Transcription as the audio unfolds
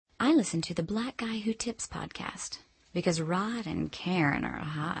I listen to the Black Guy Who Tips podcast because Rod and Karen are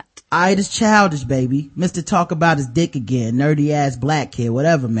hot. It is childish, baby. Mr. Talk about his dick again. Nerdy ass black kid.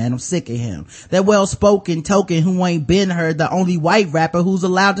 Whatever, man. I'm sick of him. That well-spoken token who ain't been heard. The only white rapper who's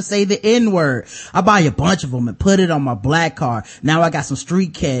allowed to say the N-word. I buy a bunch of them and put it on my black card. Now I got some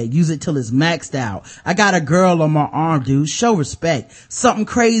street cred. Use it till it's maxed out. I got a girl on my arm, dude. Show respect. Something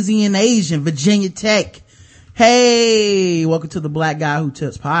crazy in Asian. Virginia Tech. Hey, welcome to the Black Guy Who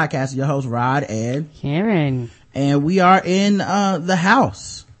Tips podcast. Your host, Rod and Karen. And we are in the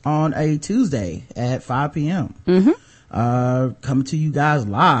house on a Tuesday at 5 p.m. Coming to you guys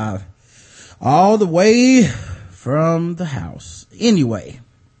live all the way from the house. Anyway,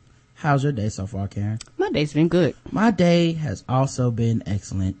 how's your day so far, Karen? My day's been good. My day has also been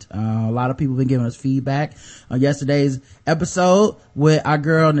excellent. A lot of people been giving us feedback on yesterday's episode with our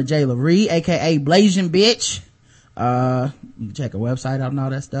girl Najayla Ree, aka Blasian Bitch. You can check our website out and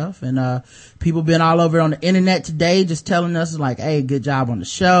all that stuff. And people been all over on the internet today just telling us like, hey, good job on the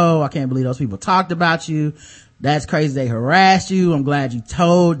show. I can't believe those people talked about you. That's crazy they harassed you. I'm glad you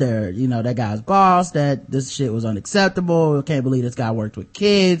told that guy's boss that this shit was unacceptable. I can't believe this guy worked with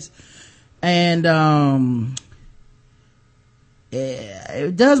kids. And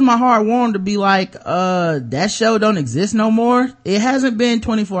it does my heart warm to be like, that show don't exist no more. It hasn't been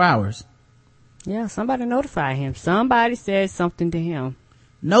 24 hours. Yeah, somebody notified him. Somebody said something to him.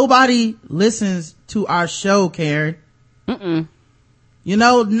 Nobody listens to our show, Karen. Nobody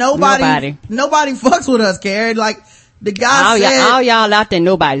fucks with us, Karen. Like the guy said, all y'all out there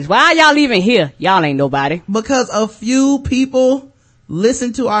nobodies. Why y'all even here? Y'all ain't nobody. Because a few people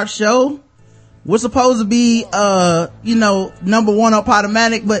listen to our show. We're supposed to be number one on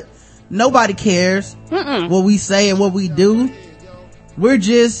Podomatic, but nobody cares what we say and what we do. We're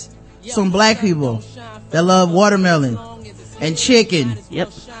just some black people that love watermelon and chicken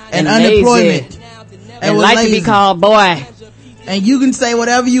and unemployment and like lazy. To be called boy. And you can say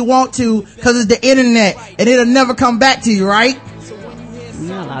whatever you want to because it's the internet and it'll never come back to you, right?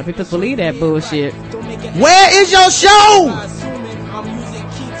 Yeah, a lot of people believe that bullshit. Where is your show?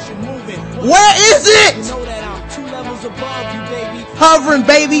 Where is it? Hovering,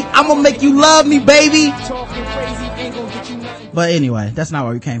 baby. I'm gonna make you love me, baby. But anyway, that's not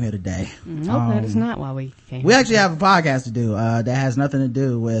why we came here today. No, that is not why we came. We actually have a podcast to do that has nothing to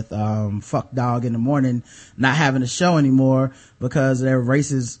do with fuck dog in the morning not having a show anymore because of their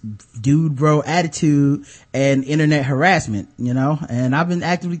racist dude bro attitude and internet harassment, and I've been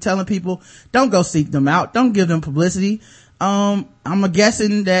actively telling people don't go seek them out, don't give them publicity. I'm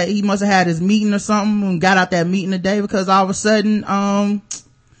guessing that he must have had his meeting or something and got out that meeting today because all of a sudden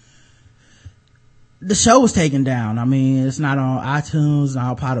the show was taken down. I mean, it's not on iTunes,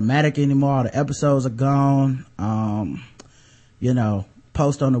 not on Podomatic anymore. All the episodes are gone.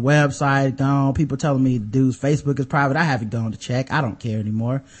 Post on the website gone. People telling me the dude's Facebook is private. I haven't gone to check. I don't care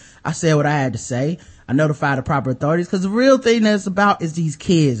anymore. I said what I had to say. I notified the proper authorities because the real thing that's about is these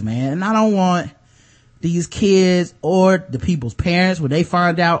kids, man. And I don't want these kids or the people's parents when they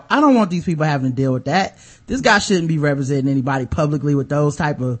find out. I don't want these people having to deal with that. This guy shouldn't be representing anybody publicly with those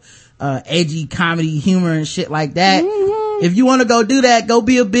type of edgy comedy humor and shit like that. If you want to go do that, go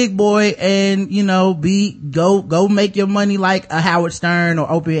be a big boy and go make your money like a Howard Stern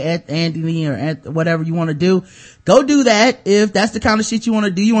or Opie Anthony or whatever you want to do. Go do that. If that's the kind of shit you want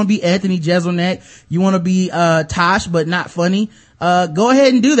to do, you want to be Anthony Jeselnik, you want to be Tosh but not funny, go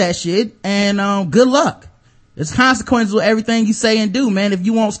ahead and do that shit and good luck. There's consequences with everything you say and do, man. If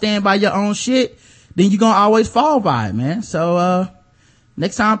you won't stand by your own shit, then you're gonna always fall by it, man. So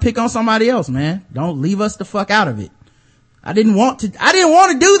next time pick on somebody else, man. Don't leave us the fuck out of it. I didn't want to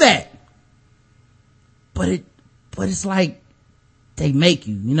do that. But it's like they make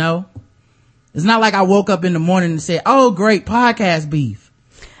you, It's not like I woke up in the morning and said, oh great, podcast beef.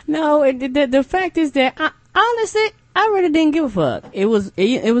 No, the fact is that honestly, I really didn't give a fuck. It was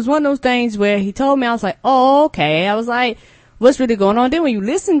one of those things where he told me, I was like, oh, okay. I was like, what's really going on? Then when you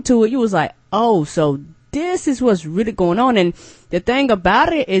listen to it, you was like, oh, so this is what's really going on. And the thing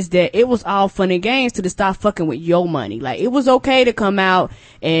about it is that it was all fun and games till they start fucking with your money. Like, it was okay to come out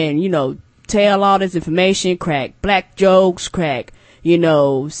and, tell all this information, crack black jokes, crack,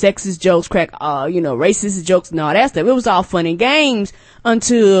 sexist jokes, crack, racist jokes and all that stuff. It was all fun and games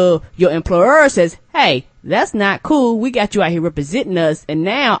until your employer says, hey, that's not cool. We got you out here representing us. And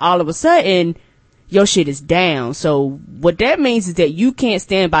now all of a sudden your shit is down. So what that means is that you can't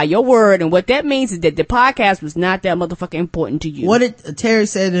stand by your word. And what that means is that the podcast was not that motherfucking important to you. What did Terry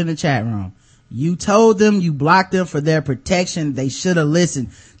said in the chat room? You told them, you blocked them for their protection. They should have listened.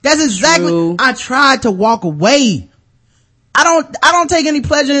 That's exactly, True. I tried to walk away. I don't take any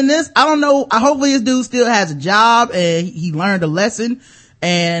pleasure in this. I don't know. Hopefully this dude still has a job and he learned a lesson,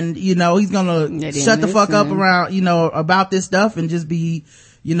 and he's gonna shut the fuck up around, about this stuff and just be,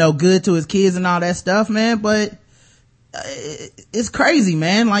 good to his kids and all that stuff, man. But it's crazy,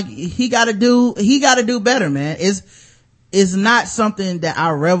 man. Like, he gotta do better, man. It's not something that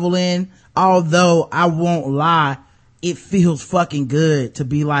I revel in, although I won't lie, it feels fucking good to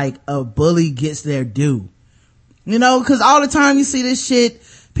be like, a bully gets their due. Cause all the time you see this shit,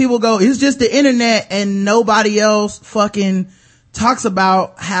 people go, it's just the internet, and nobody else fucking talks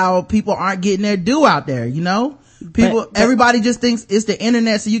about how people aren't getting their due out there, everybody just thinks it's the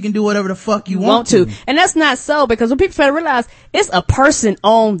internet, so you can do whatever the fuck you want to. And that's not so, because when people try to realize it's a person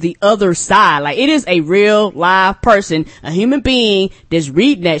on the other side, like, it is a real live person, a human being that's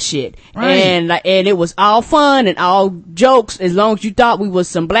reading that shit. Right. And it was all fun and all jokes, as long as you thought we was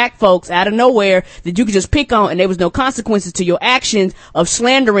some black folks out of nowhere that you could just pick on, and there was no consequences to your actions of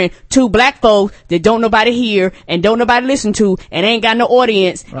slandering two black folks that don't nobody hear and don't nobody listen to and ain't got no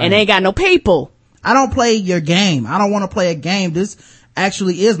audience. Right. And ain't got no people. I don't play your game. I don't want to play a game. This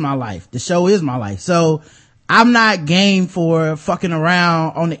actually is my life. The show is my life. So I'm not game for fucking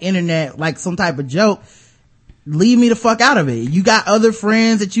around on the internet like some type of joke. Leave me the fuck out of it. You got other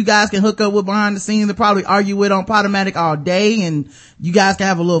friends that you guys can hook up with behind the scenes and probably argue with on Podomatic all day, and you guys can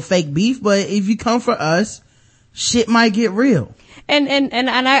have a little fake beef. But if you come for us, shit might get real. And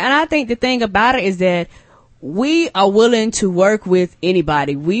I think the thing about it is that we are willing to work with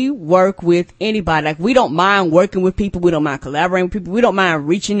anybody. We work with anybody. Like, we don't mind working with people. We don't mind collaborating with people. We don't mind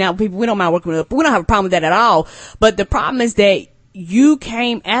reaching out with people. We don't mind working with people. We don't have a problem with that at all. But the problem is that you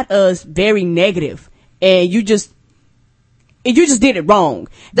came at us very negative, and you just did it wrong.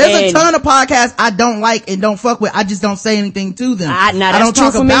 There's a ton of podcasts I don't like and don't fuck with. I just don't say anything to them. I don't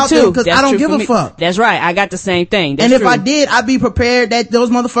talk about them because I don't give a fuck. That's right. I got the same thing. That's and if I did, I'd be prepared that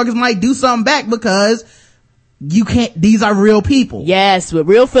those motherfuckers might do something back, because you can't, these are real people. Yes, with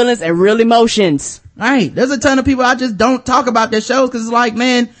real feelings and real emotions. Right. There's a ton of people I just don't talk about their shows, because it's like,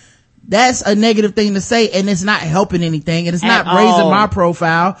 man, that's a negative thing to say, and it's not helping anything, and it's not raising my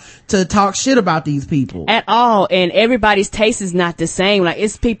profile to talk shit about these people at all. And everybody's taste is not the same. Like,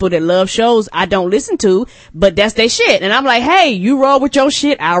 it's people that love shows I don't listen to, but that's their shit, and I'm like, hey, you roll with your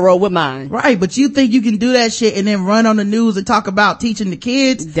shit, I'll roll with mine. Right. But you think you can do that shit and then run on the news and talk about teaching the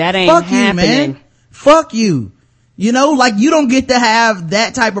kids? That ain't fuck happening. You, man. Fuck you. Like, you don't get to have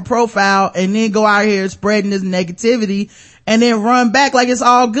that type of profile and then go out here spreading this negativity and then run back like it's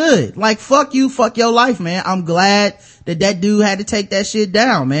all good. Like, fuck you, fuck your life, man. I'm glad that dude had to take that shit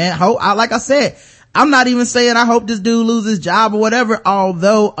down, man. Like I said, I'm not even saying I hope this dude loses his job or whatever,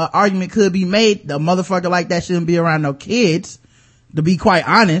 although an argument could be made. The motherfucker like that shouldn't be around no kids, to be quite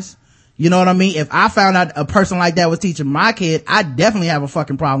honest. You know what I mean? If I found out a person like that was teaching my kid, I'd definitely have a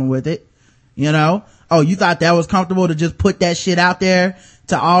fucking problem with it. Oh, you thought that was comfortable to just put that shit out there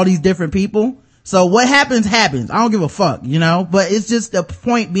to all these different people? So what happens. I don't give a fuck, but it's just the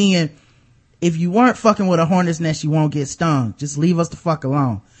point being, if you weren't fucking with a hornet's nest, you won't get stung. Just leave us the fuck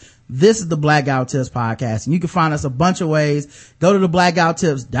alone. This is the Blackout Tips podcast, and you can find us a bunch of ways. Go to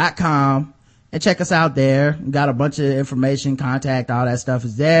theblackouttips.com and check us out there. We got a bunch of information, contact, all that stuff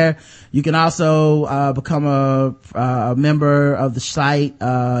is there. You can also become a member of the site.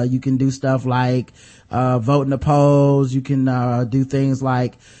 You can do stuff like vote in the polls. You can do things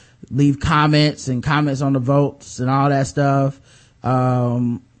like leave comments on the votes and all that stuff.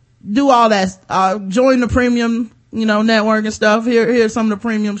 Do all that. Join the premium, network and stuff. Here's some of the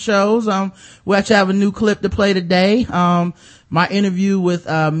premium shows. We actually have a new clip to play today. My interview with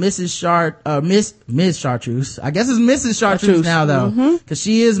Miss Chartreuse. I guess it's Mrs. Chartreuse now, though, because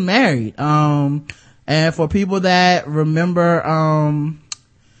she is married. And for people that remember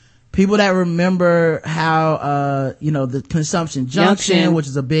how the Consumption Junction, which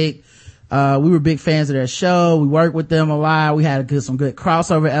is a big, we were big fans of their show. We worked with them a lot. We had some good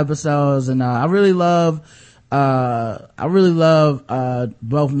crossover episodes, and I really love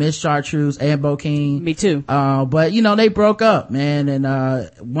both Miss Chartreuse and Bokeem. Me too. But they broke up, man, and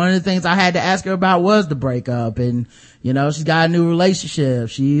one of the things I had to ask her about was the breakup, and she's got a new relationship.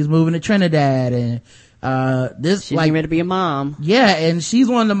 She's moving to Trinidad, and she's ready to be a mom. Yeah, and she's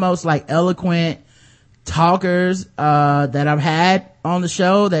one of the most eloquent talkers that I've had on the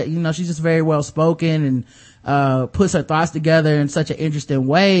show. That she's just very well spoken and puts her thoughts together in such an interesting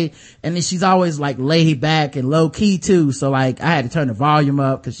way, and then she's always laid back and low key too, so I had to turn the volume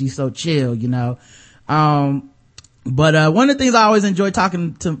up because she's so chill. But one of the things I always enjoy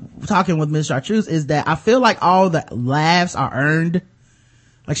talking with Miss Chartreuse is that I feel like all the laughs are earned.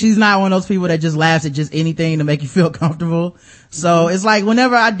 Like, she's not one of those people that just laughs at just anything to make you feel comfortable. So it's like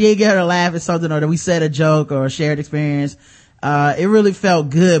whenever I did get her to laugh at something, or that we said a joke or a shared experience, it really felt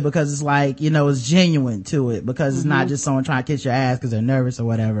good, because it's like, it's genuine to it, because it's not just someone trying to kiss your ass because they're nervous or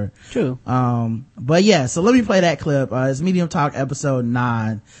whatever. True. But yeah, so let me play that clip. It's Medium Talk episode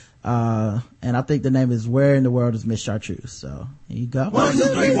 9. And I think the name is Where in the World is Miss Chartreuse? So here you go. 1, 2,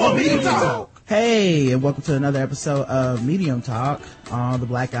 3, 4, Medium Talk. Hey, and welcome to another episode of Medium Talk on the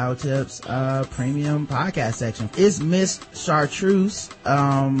Black Guy Who Tips premium podcast section. It's Miss Chartreuse,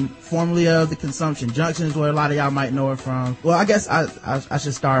 formerly of the Consumption Junction, is where a lot of y'all might know her from. Well, I guess I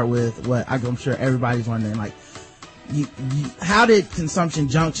should start with what I'm sure everybody's wondering, like, how did Consumption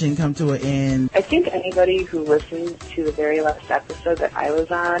Junction come to an end? I think anybody who listened to the very last episode that I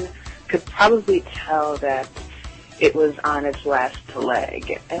was on could probably tell that it was on its last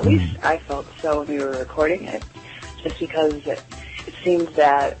leg. At least I felt so when we were recording it, just because it seemed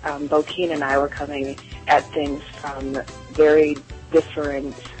that Bokeem and I were coming at things from very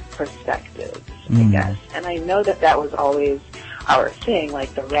different perspectives, I guess. And I know that was always our thing,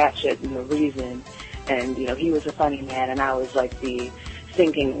 like the ratchet and the reason. And, he was a funny man, and I was like the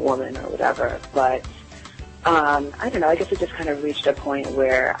thinking woman or whatever. But, I don't know, I guess it just kind of reached a point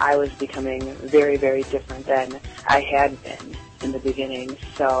where I was becoming very, very different than I had been in the beginning.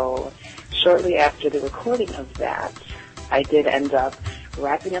 So shortly after the recording of that, I did end up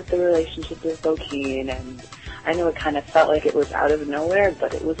wrapping up the relationship with Bokeem, and I know it kind of felt like it was out of nowhere,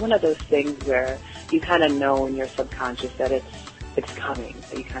 but it was one of those things where you kind of know in your subconscious that it's coming,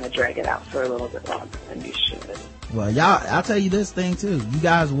 so you kind of drag it out for a little bit longer than you should. Well, y'all, I'll tell you this thing too. You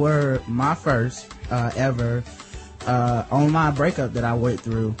guys were my first ever online breakup that I went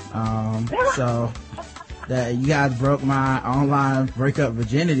through. So that you guys broke my online breakup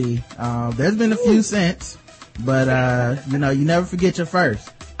virginity. There's been a few since, but you never forget your first.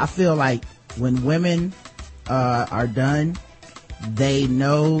 I feel like when women are done, they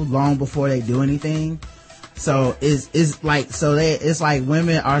know long before they do anything. So it's like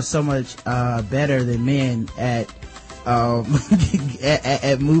women are so much better than men at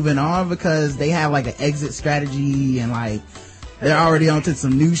at moving on, because they have like an exit strategy, and like they're already onto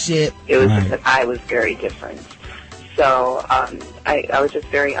some new shit. It was just that I was very different. So I was just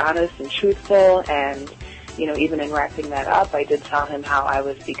very honest and truthful, and even in wrapping that up, I did tell him how I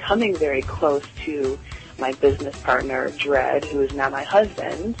was becoming very close to my business partner Dredd, who is now my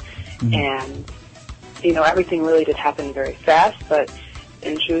husband, and everything really did happen very fast, but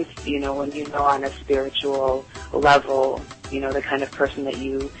in truth, when on a spiritual level, the kind of person that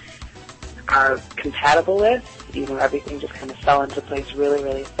you are compatible with, everything just kind of fell into place really,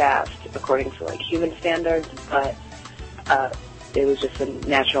 really fast according to like human standards, but it was just a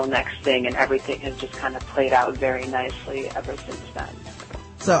natural next thing, and everything has just kind of played out very nicely ever since then.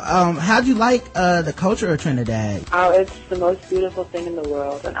 So, how'd you like the culture of Trinidad? Oh, it's the most beautiful thing in the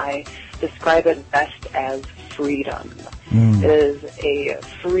world, and I describe it best as freedom. It is a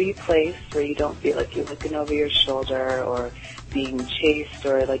free place where you don't feel like you're looking over your shoulder or being chased,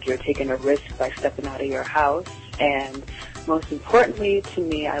 or like you're taking a risk by stepping out of your house. And most importantly to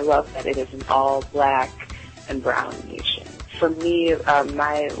me, I love that it is an all black and brown nation. For me,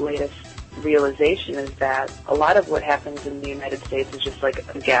 my latest realization is that a lot of what happens in the United States is just like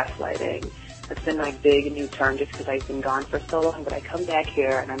gaslighting. It's been my big new term just because I've been gone for so long, but I come back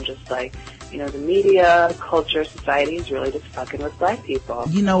here and I'm just like, the media, culture, society is really just fucking with black people.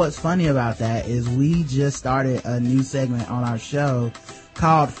 You know what's funny about that is we just started a new segment on our show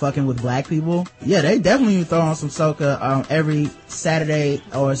called Fucking with Black People. Yeah, they definitely throw on some soca every Saturday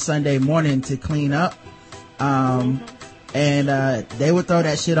or Sunday morning to clean up. And they would throw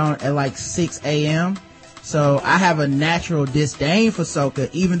that shit on at like 6 a.m. So I have a natural disdain for soca,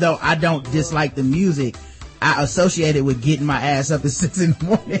 even though I don't dislike the music. I associate it with getting my ass up at 6 in the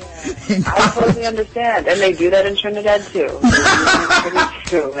morning. I totally understand. And they do that in Trinidad too.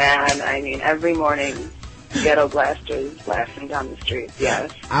 Too, man. I mean, every morning, ghetto blasters blasting down the streets,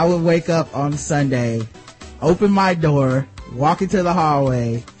 yes. I would wake up on Sunday, open my door, walk into the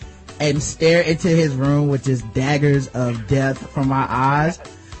hallway, and stare into his room with just daggers of death from my eyes.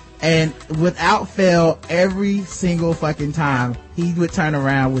 And without fail, every single fucking time, he would turn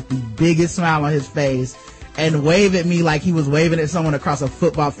around with the biggest smile on his face and wave at me like he was waving at someone across a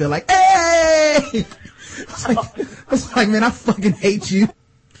football field, like, hey! It's like, man, I fucking hate you.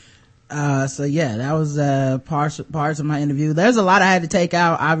 So yeah, that was parts of my interview. There's a lot I had to take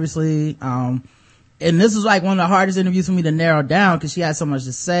out, obviously. And this was like one of the hardest interviews for me to narrow down, because she had so much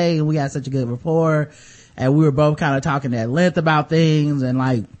to say and we had such a good rapport, and we were both kind of talking at length about things. And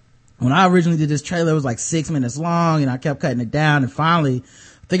like, when I originally did this trailer, it was like 6 minutes long, and I kept cutting it down, and finally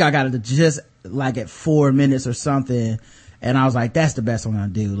think I got it just like at 4 minutes or something. And I was like, that's the best I'm gonna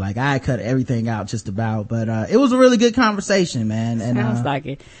do. Like, I cut everything out just about, but, it was a really good conversation, man. And, sounds like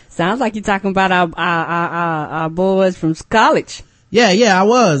it. Sounds like you're talking about our boys from college. Yeah, I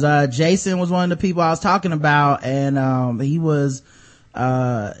was. Jason was one of the people I was talking about, and, he was,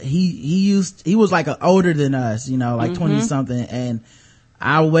 he was like older than us, like 20 something. And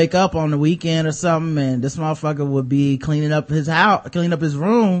I would wake up on the weekend or something, and this motherfucker would be cleaning up his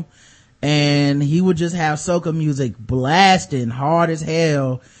room, and he would just have soca music blasting hard as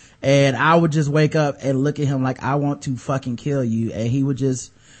hell, and I would just wake up and look at him like, I want to fucking kill you. And he would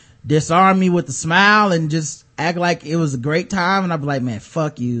just disarm me with a smile and just act like it was a great time, and I'd be like, man,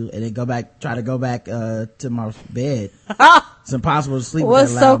 fuck you, and then try to go back to my bed. It's impossible to sleep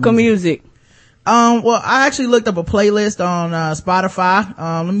What's with that loud soca music? Well, I actually looked up a playlist on Spotify.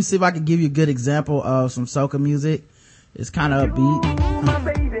 Let me see if I can give you a good example of some soca music. It's kind of upbeat.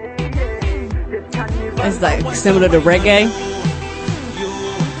 It's like similar to reggae.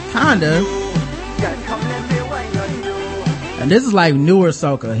 Kinda. And this is like newer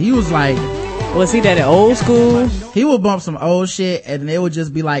soca. He was like, was he that old school? He would bump some old shit, and it would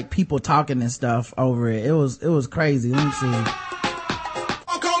just be like people talking and stuff over it. It was crazy. Let me see.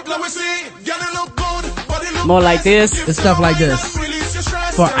 More like this. It's stuff like this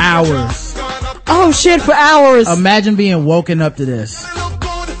for hours. Oh shit, for hours. Imagine being woken up to this.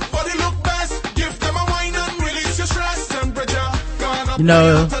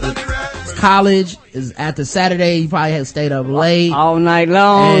 It's college, is after Saturday, you probably have stayed up late all night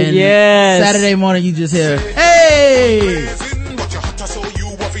long. And yes, Saturday morning you just hear, hey,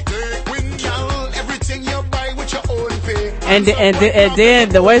 and then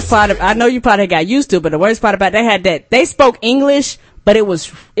the worst part of, I know you probably got used to it, but the worst part about they spoke English, but it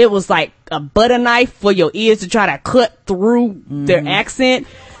was like a butter knife for your ears to try to cut through their accent.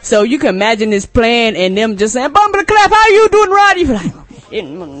 So you can imagine this playing and them just saying, Bumble Clap, how you doing, Rod? You feel like,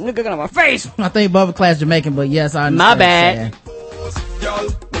 nigga got on my face. I think Bubba Class Jamaican, but yes, I understand. My bad. Girl,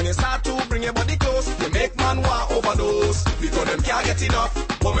 when you start to bring your body close, you make man want overdose. Because them can't get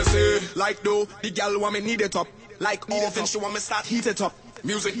enough. What me say, like though, the girl want me need it up. Like often she want me start heat it up.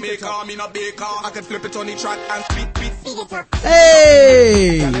 Music maker, me not baker. I can flip it on the track and beat.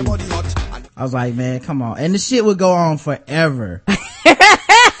 Hey! I was like, man, come on. And the shit would go on forever.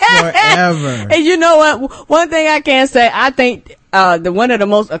 Forever. And you know what? One thing I can say, I think one of the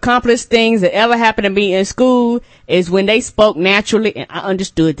most accomplished things that ever happened to me in school is when they spoke naturally and I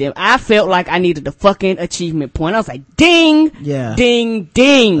understood them. I felt like I needed the fucking achievement point. I was like, ding, yeah, ding,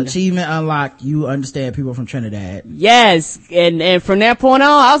 ding. Achievement unlocked. You understand people from Trinidad. Yes, and from that point on,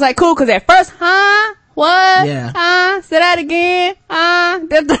 I was like, cool. Because at first, what? Yeah. Say that again.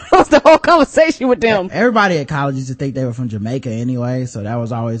 That was the whole conversation with them. Everybody at college used to think they were from Jamaica anyway, so that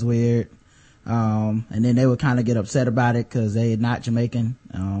was always weird. And then they would kind of get upset about it because they're not Jamaican,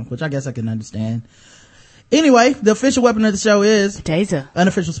 which I guess I can understand. Anyway, the official weapon of the show is Taser,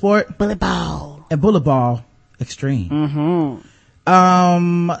 unofficial sport, bullet ball, and bullet ball extreme.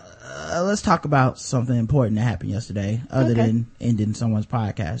 Let's talk about something important that happened yesterday, other than ending someone's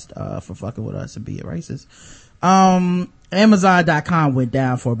podcast for fucking with us and being racist. Amazon.com went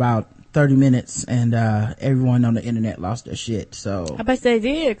down for about 30 minutes and everyone on the internet lost their shit. So I bet they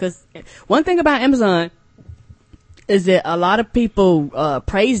did, because one thing about Amazon is that a lot of people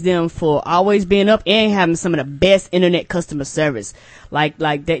praise them for always being up and having some of the best internet customer service. Like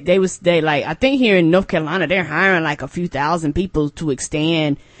they I think here in North Carolina they're hiring like a few thousand people to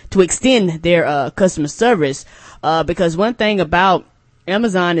extend their customer service, because one thing about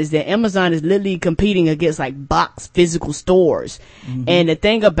Amazon is that Amazon is literally competing against like box physical stores. And the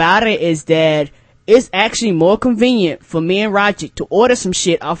thing about it is that it's actually more convenient for me and Roger to order some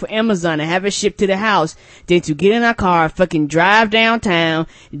shit off of Amazon and have it shipped to the house than to get in our car, fucking drive downtown,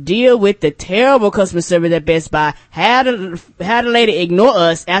 deal with the terrible customer service at Best Buy, have the lady ignore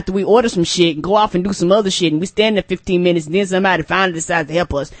us after we order some shit and go off and do some other shit, and we stand there 15 minutes and then somebody finally decides to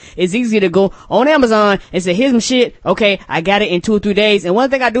help us. It's easier to go on Amazon and say, here's some shit, okay, I got it in 2 or 3 days. And one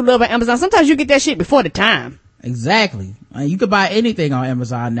thing I do love about Amazon, sometimes you get that shit before the time. Exactly. You could buy anything on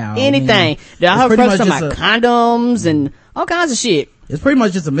Amazon now. Anything. I heard from some like condoms and all kinds of shit. It's pretty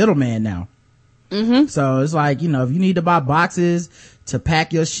much just a middleman now. So it's like, if you need to buy boxes to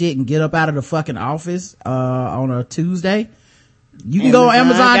pack your shit and get up out of the fucking office on a Tuesday, you can go on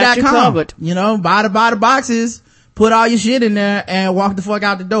Amazon.com. Buy the boxes, put all your shit in there and walk the fuck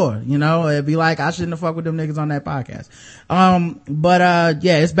out the door. It'd be like, I shouldn't have fucked with them niggas on that podcast. But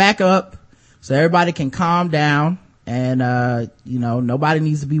it's back up. So everybody can calm down and, nobody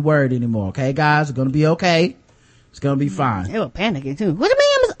needs to be worried anymore. Okay, guys? It's gonna be okay. It's gonna be fine. They were panicking too. What do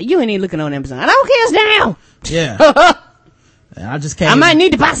you mean Amazon? You ain't even looking on Amazon. I don't care, it's down. Yeah. And I just came. I might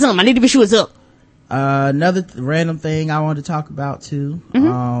need to buy some. I need to be sure it's up. Another random thing I wanted to talk about too.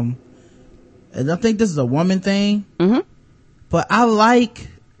 And I think this is a woman thing. But I like,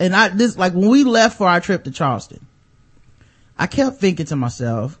 and like when we left for our trip to Charleston, I kept thinking to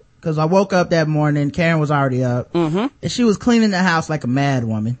myself, cause I woke up that morning, Karen was already up, and she was cleaning the house like a mad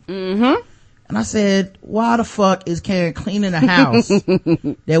woman. And I said, why the fuck is Karen cleaning the house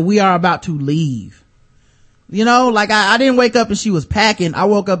that we are about to leave? You know, like I didn't wake up and she was packing. I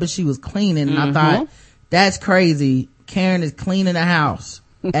woke up and she was cleaning, and I thought, that's crazy. Karen is cleaning the house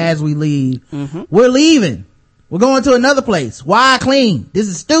as we leave. We're leaving. We're going to another place. Why clean? This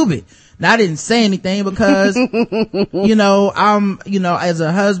is stupid. Now I didn't say anything because, you know, as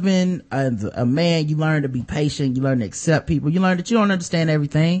a husband, as a man, you learn to be patient. You learn to accept people. You learn that you don't understand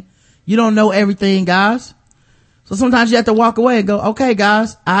everything. You don't know everything, guys. So sometimes you have to walk away and go, okay,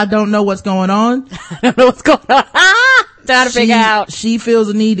 guys, I don't know what's going on. I don't know what's going on. Trying to figure out. She feels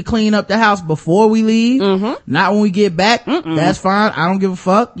a need to clean up the house before we leave. Not when we get back. That's fine. I don't give a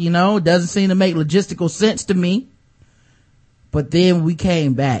fuck. You know, it doesn't seem to make logistical sense to me. But then we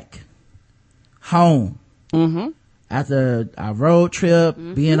came back home after our road trip,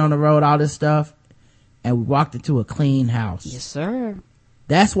 being on the road, all this stuff, and we walked into a clean house. Yes, sir.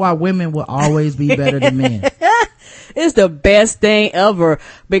 That's why women will always be better than men. It's the best thing ever,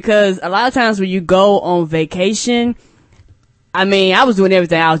 because a lot of times when you go on vacation, I mean, I was doing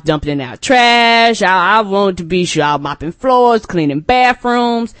everything. I was dumping out trash. I wanted to be sure I was mopping floors, cleaning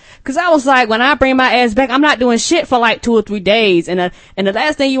bathrooms. Cause I was like, when I bring my ass back, I'm not doing shit for like 2 or 3 days. And the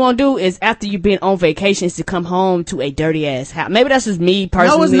last thing you want to do is, after you've been on vacation, is to come home to a dirty ass house. Maybe that's just me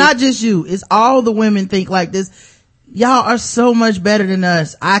personally. No, it's not just you. It's all the women think like this. Y'all are so much better than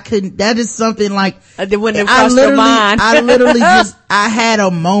us. That is something like, it wouldn't have crossed your mind. I literally I had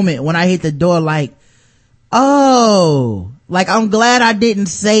a moment when I hit the door like, oh, like I'm glad I didn't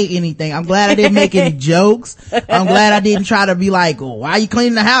say anything. I'm glad I didn't make any jokes. I'm glad I didn't try to be like, oh, why are you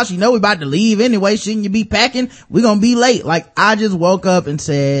cleaning the house? You know we're about to leave anyway. Shouldn't you be packing? We're gonna be late. Like I just woke up and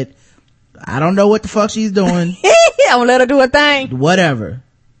said, I don't know what the fuck she's doing. I'm gonna let her do her thing. Whatever.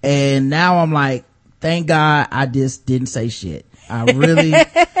 And now I'm like, thank God I just didn't say shit. I really,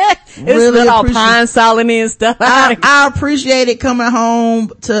 really all pine solid and stuff. I appreciate it coming home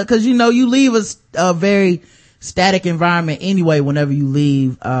cause you know, you leave a very static environment anyway whenever you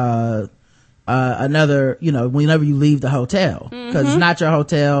leave, another, you know, whenever you leave the hotel. Cause it's not your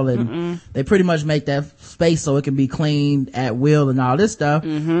hotel, and they pretty much make that space so it can be cleaned at will and all this stuff.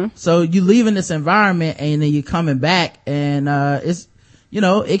 So you leave in this environment and then you're coming back, and, it's, you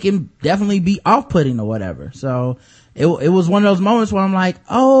know, it can definitely be off-putting or whatever. So it was one of those moments where I'm like,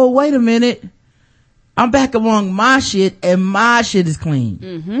 oh, wait a minute. I'm back among my shit, and my shit is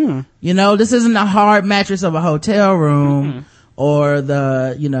clean. You know, this isn't the hard mattress of a hotel room or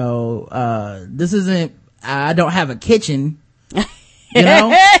the, you know, this isn't, I don't have a kitchen. You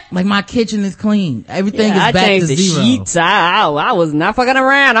know, like my kitchen is clean. Everything is back to zero. I changed the sheets. I was not fucking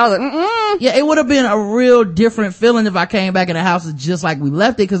around. I was like, Yeah, it would have been a real different feeling if I came back in the house just like we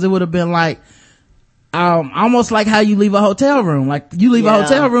left it, because it would have been like, almost like how you leave a hotel room. Like you leave a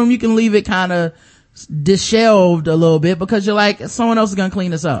hotel room, you can leave it kind of disheveled a little bit because you're like, someone else is gonna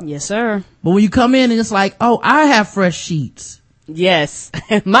clean this up. Yes, sir. But when you come in and it's like, oh, I have fresh sheets. Yes.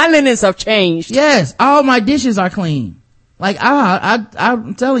 My linens have changed. Yes. All my dishes are clean. Like,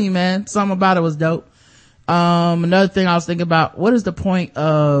 I'm telling you, man, something about it was dope. Another thing I was thinking about, what is the point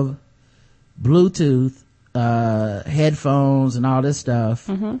of Bluetooth, headphones and all this stuff,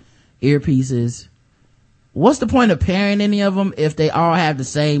 earpieces? What's the point of pairing any of them if they all have the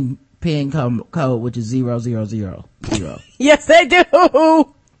same pin code, which is 0000? Yes, they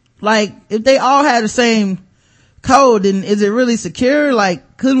do. Like, if they all have the same code, then is it really secure?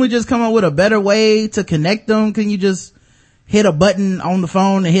 Like, couldn't we just come up with a better way to connect them? Can you just hit a button on the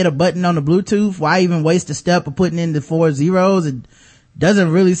phone and hit a button on the Bluetooth? Why even waste a step of putting in the 4 zeros? It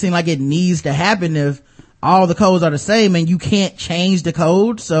doesn't really seem like it needs to happen if all the codes are the same and you can't change the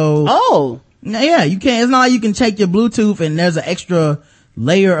code. So, yeah, you can't. It's not like you can take your Bluetooth and there's an extra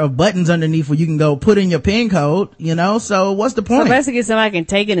layer of buttons underneath where you can go put in your pin code, you know? So what's the point? So basically somebody can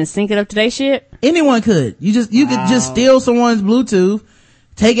take it and sync it up to their shit? Anyone could. You could just steal someone's Bluetooth,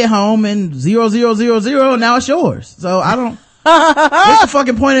 take it home, and 0000, now it's yours. So I don't, what's the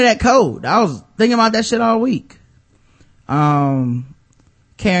fucking point of that code? I was thinking about that shit all week. Karen,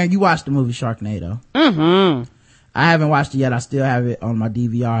 you watched the movie Sharknado. I haven't watched it yet. I still have it on my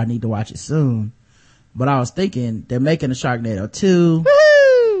DVR. I need to watch it soon. But I was thinking they're making a Sharknado 2.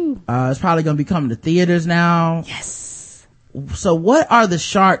 It's probably going to be coming to theaters now. Yes. So what are the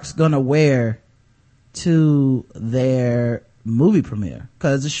sharks gonna wear to their movie premiere?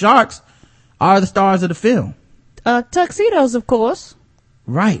 Because the sharks are the stars of the film. Tuxedos, of course.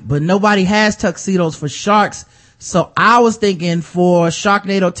 Right, but nobody has tuxedos for sharks. So I was thinking for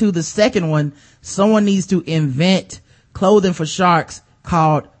Sharknado 2, the second one, someone needs to invent clothing for sharks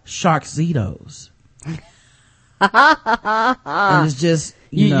called Sharkzetos. And it's just,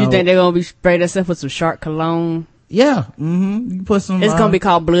 you think they're gonna be spray themselves with some shark cologne? Yeah. You can put some. It's gonna be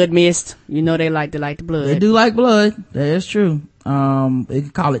called Blood Mist. You know they like the blood. They do like blood. That is true. They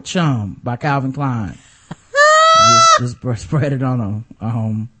can call it Chum by Calvin Klein. just spread it on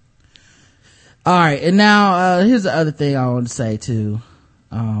them. All right, and now here's the other thing I want to say too.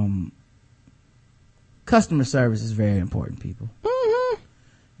 Customer service is very important, people.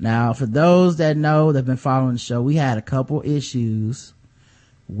 Now, for those that know, that've been following the show, we had a couple issues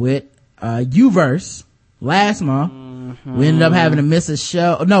with Uverse last month. We ended up having to miss a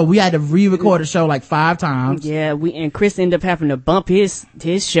show. No, we had to re-record a show like 5 times. Yeah, and Chris ended up having to bump his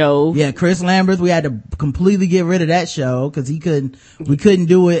show. Yeah, Chris Lambert, we had to completely get rid of that show because we couldn't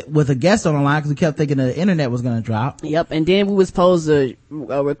do it with a guest on the line because we kept thinking the internet was going to drop. Yep, and then we was supposed to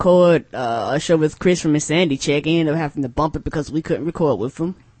record a show with Chris from Miss Sandy Check. He ended up having to bump it because we couldn't record with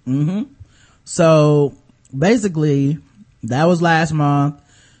him. So basically, that was last month.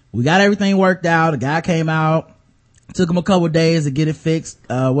 We got everything worked out. The guy came out. Took him a couple of days to get it fixed,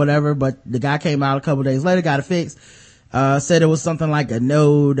 whatever, but the guy came out a couple of days later, got it fixed. Said it was something like a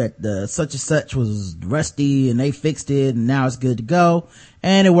node that the such and such was rusty and they fixed it and now it's good to go.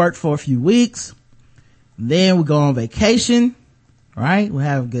 And it worked for a few weeks. Then we go on vacation, right? We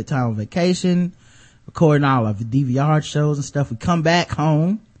have a good time on vacation, recording all of the DVR shows and stuff. We come back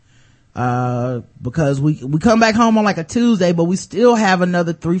home. Because we come back home on like a Tuesday, but we still have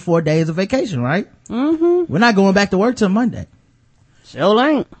another 3-4 days of vacation, right? We're not going back to work till Monday. Sure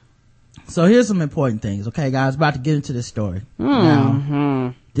ain't. So here's some important things. Okay, guys, about to get into this story.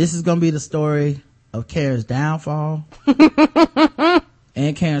 Now, this is gonna be the story of Karen's downfall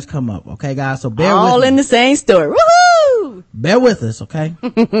and Karen's come up. Okay, guys, so bear with us. All in the same story. Woohoo! Bear with us, okay?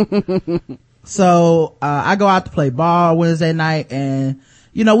 So, I go out to play ball Wednesday night, and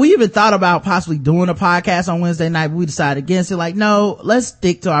we even thought about possibly doing a podcast on Wednesday night, but we decided against it. Like, no, let's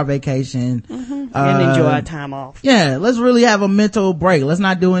stick to our vacation. And enjoy our time off. Yeah, let's really have a mental break. Let's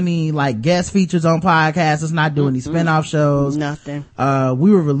not do any, guest features on podcasts. Let's not do any spinoff shows. Nothing.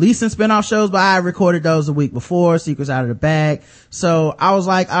 We were releasing spinoff shows, but I recorded those the week before, Secrets Out of the Bag. So I was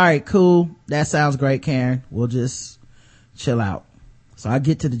like, all right, cool. That sounds great, Karen. We'll just chill out. So I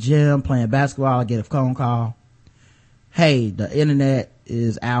get to the gym playing basketball. I get a phone call. Hey, the internet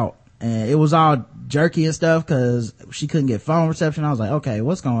is out, and it was all jerky and stuff because she couldn't get phone reception. I was like, okay,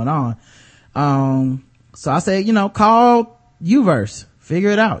 what's going on? So I said, call Uverse, figure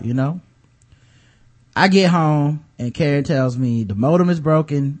it out. I get home and Karen tells me the modem is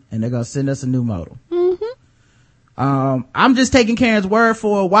broken and they're gonna send us a new modem. I'm just taking Karen's word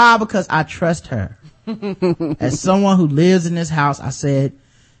for a while because I trust her. As someone who lives in this house, I said,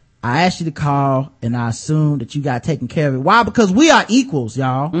 I asked you to call and I assumed that you got taken care of it. Why? Because we are equals,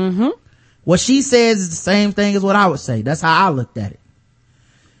 y'all. What she says is the same thing as what I would say. That's how I looked at it.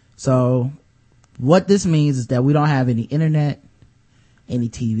 So what this means is that we don't have any internet, any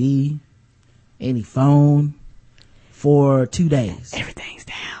TV, any phone for 2 days. Everything's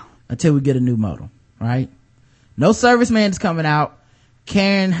down. Until we get a new modem, right? No serviceman is coming out.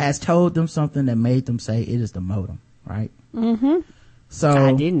 Karen has told them something that made them say it is the modem, right? So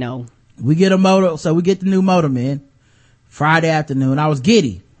I didn't know. We get a modem, so we get the new modem in Friday afternoon. I was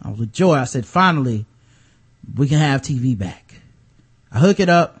giddy. I was with joy. I said, finally, we can have TV back. I hook it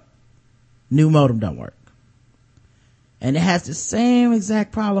up. New modem don't work. And it has the same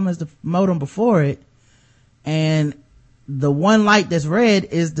exact problem as the modem before it. And the one light that's red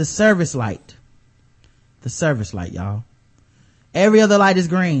is the service light. The service light, y'all. Every other light is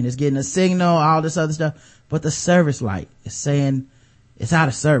green. It's getting a signal, all this other stuff. But the service light is saying it's out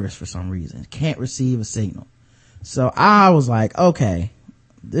of service for some reason. It can't receive a signal. So I was like, okay,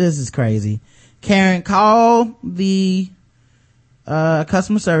 this is crazy. Karen, call the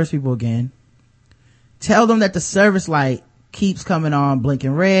customer service people again. Tell them that the service light keeps coming on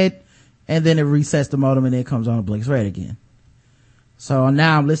blinking red, and then it resets the modem and then it comes on and blinks red again. So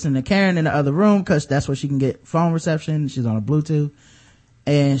now I'm listening to Karen in the other room because that's where she can get phone reception. She's on a Bluetooth,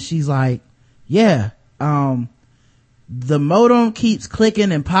 and she's like, yeah, the modem keeps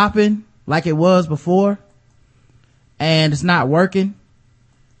clicking and popping like it was before, and it's not working.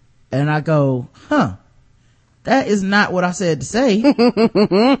 And I go, that is not what I said to say.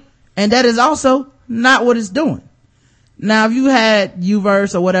 And that is also not what it's doing. Now, if you had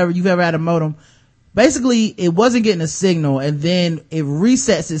Uverse or whatever, you've ever had a modem, basically it wasn't getting a signal, and then it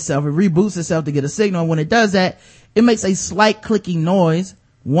resets itself, it reboots itself to get a signal. And when it does that, it makes a slight clicking noise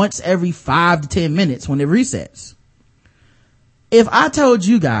once every 5 to 10 minutes when it resets. If I told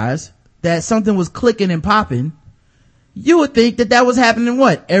you guys that something was clicking and popping, you would think that was happening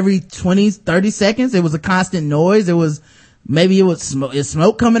every 20, 30 seconds. It was a constant noise. Maybe it was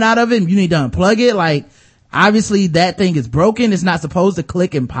smoke coming out of it and you need to unplug it. Like, obviously that thing is broken. It's not supposed to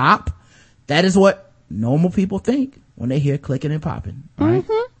click and pop. That is what normal people think when they hear clicking and popping, right?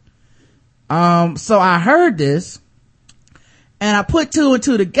 Mm-hmm. So I heard this and I put 2 and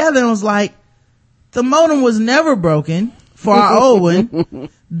 2 together and was like, the modem was never broken for our old one.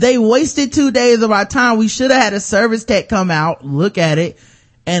 They wasted 2 days of our time. We should have had a service tech come out, look at it,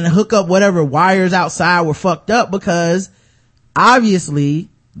 and hook up whatever wires outside were fucked up, because obviously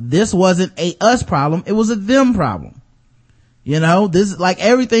this wasn't a us problem. It was a them problem. This is like,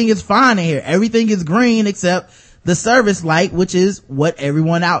 everything is fine in here. Everything is green except the service light, which is what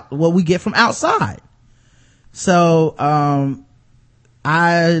we get from outside. So,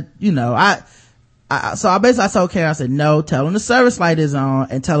 I told Karen, I said, no, tell them the service light is on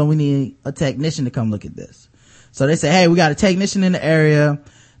and tell them we need a technician to come look at this. So they said, hey, we got a technician in the area.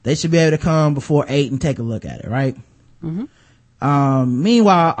 They should be able to come before 8 and take a look at it, right? Mm-hmm.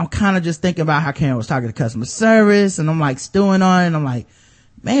 Meanwhile, I'm kind of just thinking about how Karen was talking to customer service, and I'm like stewing on it, and I'm like,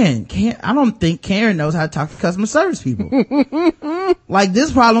 man, I don't think Karen knows how to talk to customer service people. Like,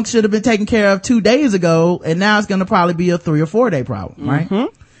 this problem should have been taken care of 2 days ago, and now it's going to probably be a 3 or 4 day problem, right?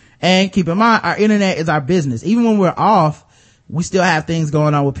 Mm-hmm. And keep in mind, our internet is our business. Even when we're off, we still have things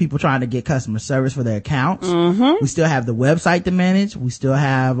going on with people trying to get customer service for their accounts. Mm-hmm. We still have the website to manage. We still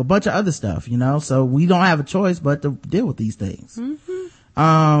have a bunch of other stuff, so we don't have a choice but to deal with these things.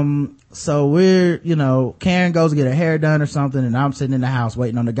 Mm-hmm. So we're, Karen goes to get her hair done or something, and I'm sitting in the house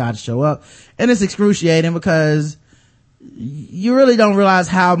waiting on the guy to show up. And it's excruciating because you really don't realize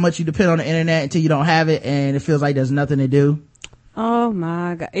how much you depend on the internet until you don't have it, and it feels like there's nothing to do. Oh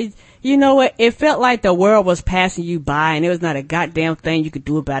my God. You know what? It felt like the world was passing you by and there was not a goddamn thing you could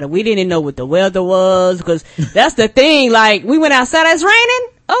do about it. We didn't know what the weather was, because that's the thing. Like, we went outside, it's raining.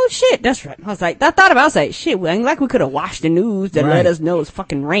 Oh shit, that's right. I was like, shit, like we could have watched the news that let us know it's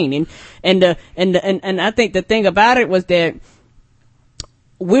fucking raining. And I think the thing about it was that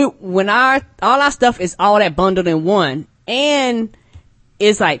when all our stuff is all that bundled in one, and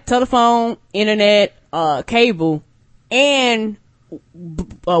it's like telephone, internet, cable, and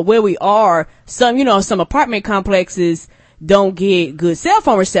where we are, some apartment complexes don't get good cell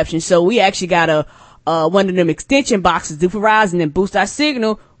phone reception, so we actually got one of them extension boxes do for Verizon and boost our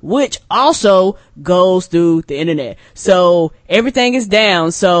signal, which also goes through the internet. So everything is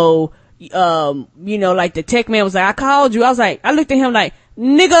down. So like the tech man was like, I called you. I looked at him like,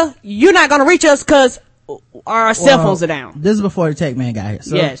 nigga, you're not gonna reach us because our cell phones are down. This is before the tech man got here.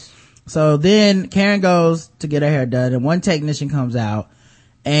 So, yes. So then Karen goes to get her hair done, and one technician comes out,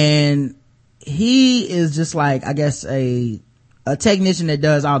 and he is just like, I guess a technician that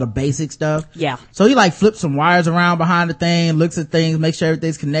does all the basic stuff. Yeah. So he like flips some wires around behind the thing, looks at things, makes sure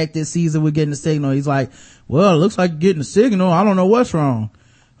everything's connected, sees that we're getting the signal. He's like, well, it looks like you're getting a signal. I don't know what's wrong.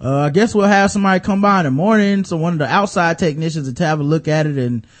 I guess we'll have somebody come by in the morning. So one of the outside technicians to have a look at it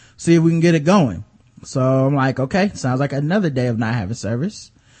and see if we can get it going. So I'm like, okay, sounds like another day of not having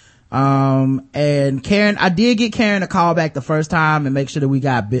service. And Karen, I did get Karen to call back the first time and make sure that we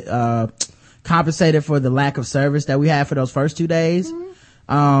got compensated for the lack of service that we had for those first 2 days.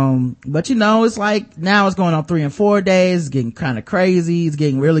 Mm-hmm. But it's like now it's going on 3 and 4 days. It's getting kind of crazy. It's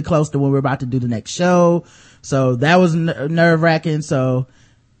getting really close to when we're about to do the next show. So that was nerve wracking. So,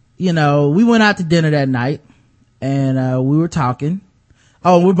 we went out to dinner that night and, we were talking.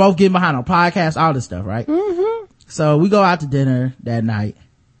 Oh, we're both getting behind on podcasts, all this stuff, right? Mm-hmm. So we go out to dinner that night.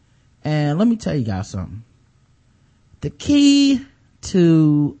 And let me tell you guys something. The key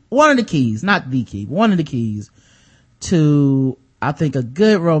to one of the keys to, I think, a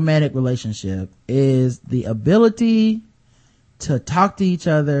good romantic relationship is the ability to talk to each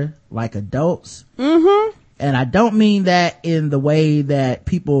other like adults. Mm-hmm. And I don't mean that in the way that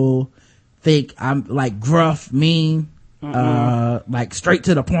people think I'm like gruff, mean, like straight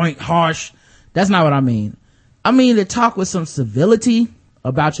to the point, harsh. That's not what I mean. I mean to talk with some civility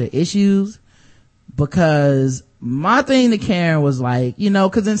about your issues, because my thing to Karen was like,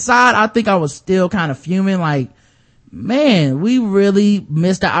 cause inside I think I was still kind of fuming, like, man, we really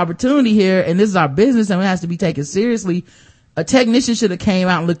missed the opportunity here, and this is our business and it has to be taken seriously. A technician should have came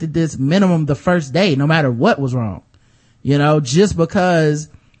out and looked at this minimum the first day, no matter what was wrong, just because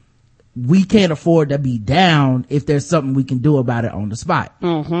we can't afford to be down if there's something we can do about it on the spot.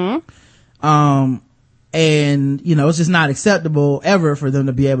 And you know, it's just not acceptable ever for them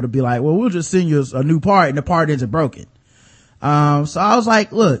to be able to be like, well, we'll just send you a new part and the part isn't broken. So I was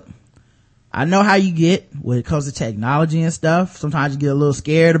like, look, I know how you get when it comes to technology and stuff. Sometimes you get a little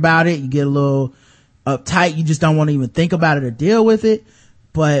scared about it, you get a little uptight, you just don't want to even think about it or deal with it.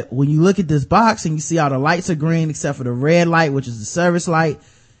 But when you look at this box and you see all the lights are green except for the red light, which is the service light,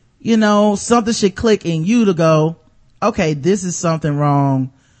 you know, something should click in you to go, okay, this is something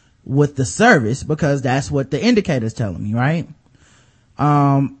wrong with the service, because that's what the indicator is telling me, right?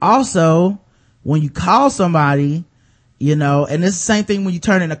 Also, when you call somebody, you know, and it's the same thing when you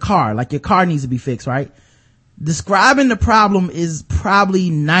turn in a car, like your car needs to be fixed, right? Describing the problem is probably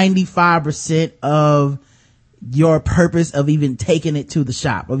 95% of your purpose of even taking it to the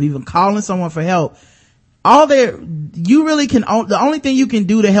shop, of even calling someone for help. You really can, the only thing you can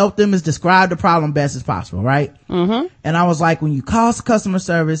do to help them is describe the problem best as possible, right? And I was like, when you call customer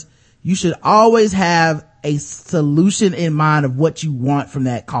service, you should always have a solution in mind of what you want from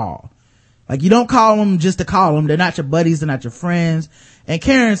that call. Like, you don't call them just to call them. They're not your buddies, they're not your friends. And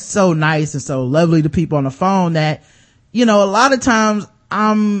Karen's so nice and so lovely to people on the phone that, you know, a lot of times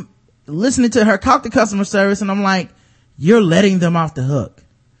I'm listening to her talk to customer service and I'm like, you're letting them off the hook.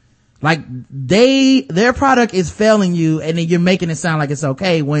 Like, their product is failing you and then you're making it sound like it's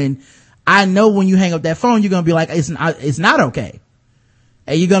okay, when I know when you hang up that phone, you're gonna be like, it's not okay.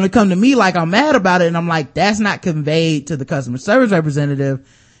 And you're gonna come to me like I'm mad about it, and I'm like, that's not conveyed to the customer service representative,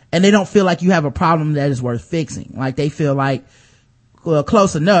 and they don't feel like you have a problem that is worth fixing. Like, they feel like, well,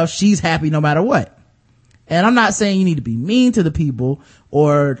 close enough, she's happy no matter what. And I'm not saying you need to be mean to the people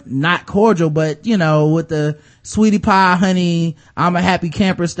or not cordial, but you know, with the sweetie pie, honey, I'm a happy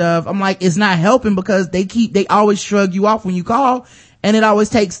camper stuff, I'm like, it's not helping, because they always shrug you off when you call, and it always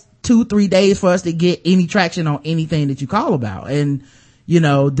takes 2-3 days for us to get any traction on anything that you call about. And you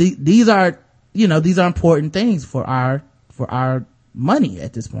know, these are important things for our money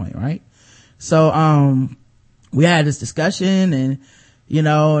at this point, right? So we had this discussion, and you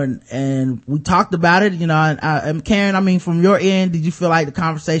know, and we talked about it, you know, and Karen, I mean, from your end, did you feel like the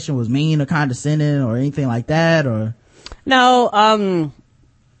conversation was mean or condescending or anything like that? Or no,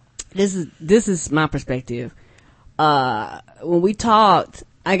 this is my perspective. When we talked,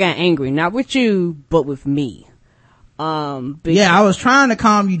 I got angry, not with you, but with me. Yeah, I was trying to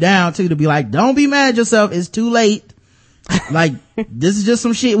calm you down too, to be like, don't be mad at yourself, it's too late. Like, this is just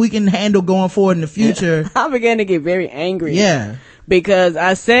some shit we can handle going forward in the future. I began to get very angry. Yeah. Because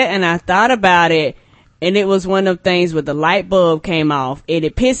I sat and I thought about it, and it was one of them things where the light bulb came off, and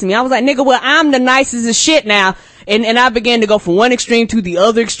it pissed me. I was like, nigga, well, I'm the nicest as shit now. And I began to go from one extreme to the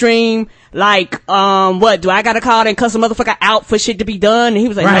other extreme. Like, what, do I gotta call and cuss a motherfucker out for shit to be done? And he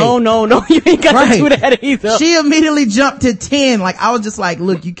was like, right. no, you ain't gotta do that either. She immediately jumped to 10. Like, I was just like,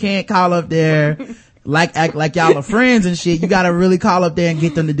 look, you can't call up there act like y'all are friends and shit. You gotta really call up there and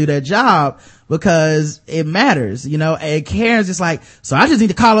get them to do their job, because it matters, you know. And Karen's just like, so I just need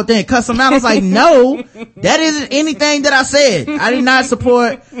to call up there and cuss them out. I was like, no, that isn't anything that I said. I did not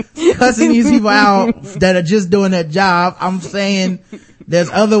support cussing these people out that are just doing that job. I'm saying there's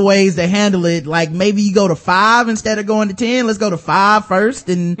other ways to handle it. Like, maybe you go to 5 instead of going to 10. Let's go to 5 first.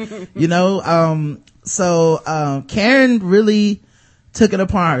 And you know, so Karen really took it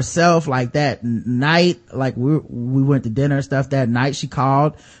upon herself. Like, that night, like we went to dinner and stuff that night, she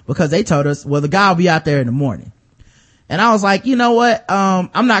called because they told us, well, the guy will be out there in the morning. And I was like, you know what,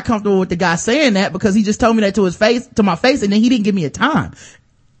 I'm not comfortable with the guy saying that, because he just told me that to my face, and then he didn't give me a time.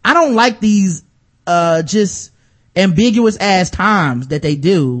 I don't like these just ambiguous ass times that they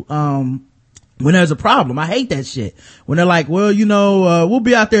do when there's a problem. I hate that shit when they're like, well, you know, we'll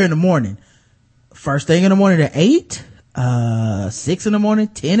be out there in the morning. First thing in the morning at 8, 6 in the morning,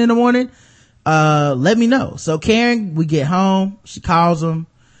 10 in the morning, let me know. So Karen, we get home, she calls him,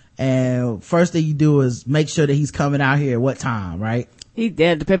 and first thing you do is make sure that he's coming out here at what time, right? He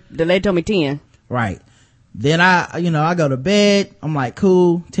did. The lady told me 10. Right. Then I go to bed. I'm like,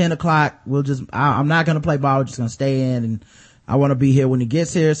 cool, 10 o'clock. I'm not gonna play ball, we're just gonna stay in, and I want to be here when he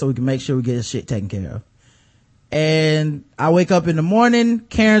gets here so we can make sure we get his shit taken care of. And I wake up in the morning,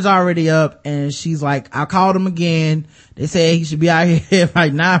 Karen's already up, and she's like, I called him again. They said he should be out here at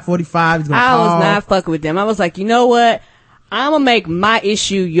like 9:45. He's gonna call. I was not fucking with them. I was like, you know what? I'm gonna make my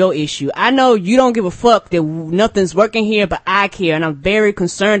issue your issue. I know you don't give a fuck that nothing's working here, but I care, and I'm very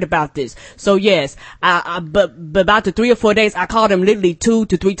concerned about this. So yes, but about the 3 or 4 days, I called him literally 2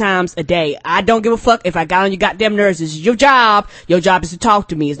 to 3 times a day. I don't give a fuck if I got on your goddamn nerves. This is your job. Your job is to talk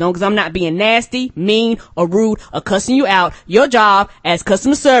to me. As long as I'm not being nasty, mean, or rude, or cussing you out, your job as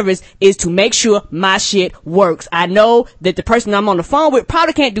customer service is to make sure my shit works. I know that the person I'm on the phone with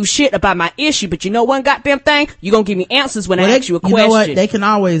probably can't do shit about my issue, but you know one goddamn thing? You gonna give me answers when I ask you a question. You know what? They can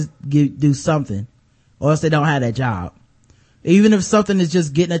always do something, or else they don't have that job. Even if something is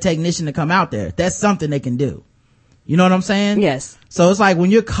just getting a technician to come out there, that's something they can do. You know what I'm saying? Yes. So it's like when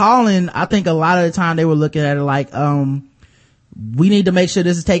you're calling, I think a lot of the time they were looking at it like, we need to make sure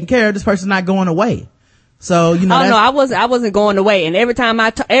this is taken care of. This person's not going away. So, you know. Oh, no, I wasn't going away. And every time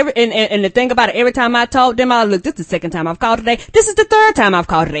and the thing about it, every time I told them, I look, this is the second time I've called today. This is the third time I've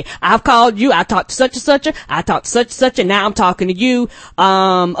called today. I've called you. I talked to such and such. I talked to such and such. And now I'm talking to you.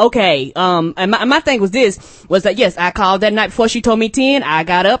 Okay. And my thing was that yes, I called that night before she told me 10. I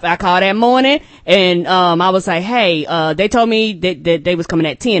got up. I called that morning. And, I was like, hey, they told me that they was coming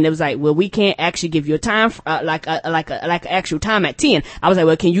at 10. It was like, well, we can't actually give you a time, like an actual time at 10. I was like,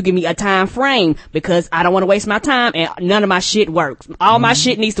 well, can you give me a time frame? Because I don't want to waste my time, and none of my shit works. All my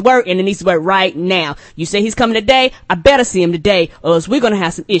shit needs to work, and it needs to work right now. You say he's coming today, I better see him today, or else we're gonna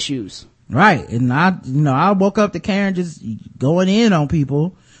have some issues. Right. And I woke up to Karen just going in on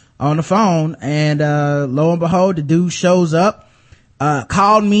people on the phone, and lo and behold, the dude shows up,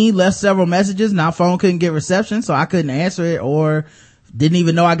 called me, left several messages. Now phone couldn't get reception, so I couldn't answer it, or didn't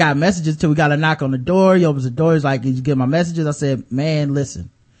even know I got messages till we got a knock on the door. He opens the door, he's like, did you get my messages? I said, man,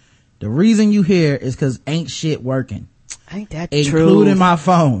 listen, the reason you here is cause ain't shit working. Ain't that true? Including my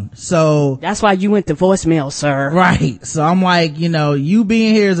phone. So that's why you went to voicemail, sir. Right. So I'm like, you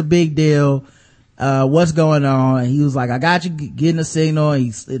being here is a big deal. What's going on? And he was like, I got you getting a signal.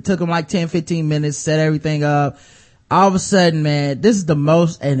 It took him like 10-15 minutes, set everything up. All of a sudden, man, this is the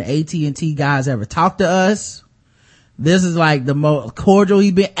most an AT&T guy's ever talked to us. This is like the most cordial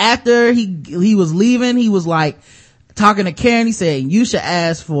he been. After he was leaving, he was like, talking to Karen, he said, you should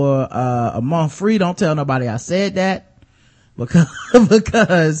ask for a month free. Don't tell nobody I said that,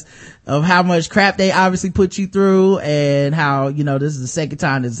 because of how much crap they obviously put you through, and how, this is the second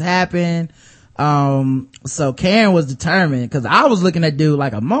time this happened. So Karen was determined, because I was looking at dude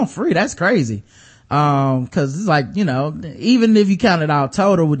like a month free. That's crazy. Because it's like, even if you counted out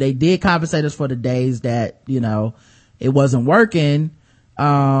total, they did compensate us for the days that, it wasn't working.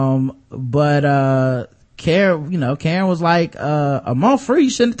 But Karen was like, a month free. You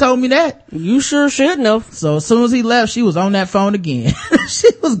shouldn't have told me that. You sure shouldn't have. So as soon as he left, she was on that phone again. She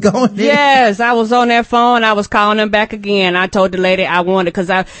was going in. Yes, I was on that phone. I was calling them back again. I told the lady I wanted,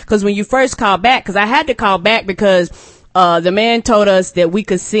 cause when you first called back, cause I had to call back because the man told us that we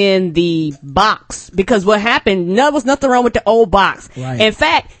could send the box, because what happened, there was nothing wrong with the old box. Right. In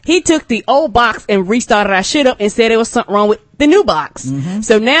fact, he took the old box and restarted our shit up and said there was something wrong with the new box. Mm-hmm.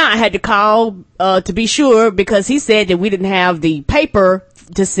 So now I had to call, to be sure, because he said that we didn't have the paper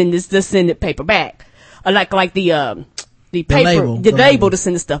to send the paper back. Like the paper, the label to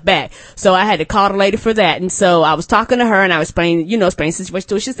send the stuff back. So I had to call the lady for that. And so I was talking to her and I was explaining the situation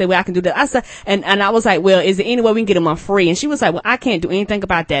to her. She said, well, I can do that. I said, and I was like, well, is there any way we can get them on free? And she was like, well, I can't do anything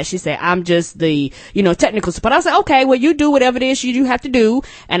about that. She said, I'm just the, technical support. I was like, okay, well, you do whatever it is you have to do.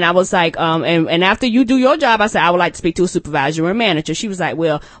 And I was like, and after you do your job, I said, I would like to speak to a supervisor or manager. She was like,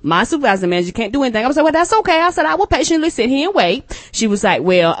 well, my supervisor and manager can't do anything. I was like, well, that's okay. I said, I will patiently sit here and wait. She was like,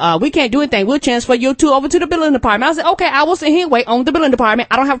 well, we can't do anything. We'll transfer you two over to the billing department. I said, okay, I will sit here and wait on the billing department.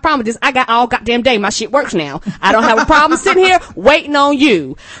 I don't have a problem with this. I got all goddamn day. My shit works now. I don't have a problem sitting here waiting on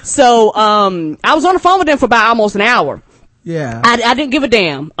you. So, I was on the phone with them for about almost an hour. Yeah. I didn't give a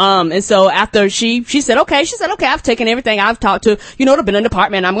damn. And so after she said, okay, I've taken everything. I've talked to, the billing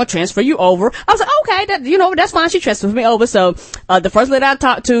department. I'm going to transfer you over. I was like, okay, that's fine. She transferred me over. So, the first lady I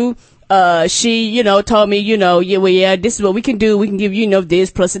talked to, she, told me, yeah, this is what we can do. We can give you,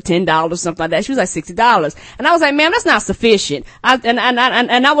 this plus a $10 or something like that. She was like $60. And I was like, ma'am, that's not sufficient.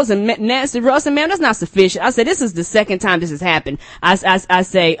 I wasn't nasty, Russ, and ma'am, that's not sufficient. I said, this is the second time this has happened. I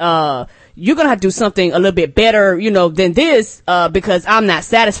say, you're gonna have to do something a little bit better, than this, because I'm not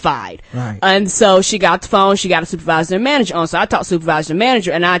satisfied. Right. And so she got the phone, she got a supervisor and manager on. So I talked to supervisor and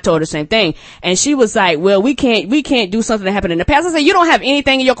manager and I told her the same thing. And she was like, well, we can't do something that happened in the past. I said, you don't have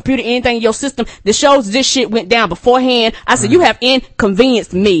anything in your computer, anything in your system that shows this shit went down beforehand. I said, you have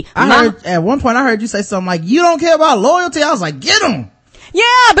inconvenienced me. At one point I heard you say something like, you don't care about loyalty. I was like, get them. Yeah,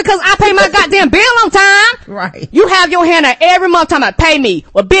 because I pay my goddamn bill on time. Right. You have your hand out every month talking about pay me.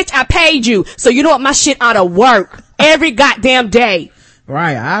 Well, bitch, I paid you. So you know what? My shit ought to work. every goddamn day.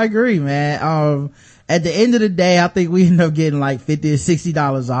 Right, I agree, man. At the end of the day, I think we end up getting like $50 or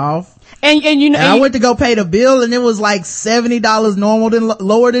 $60 off. And you know, and I went to go pay the bill, and it was like $70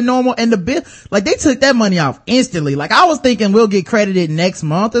 lower than normal. And the bill, like, they took that money off instantly. Like, I was thinking we'll get credited next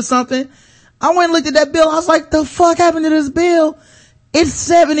month or something. I went and looked at that bill. I was like, the fuck happened to this bill? It's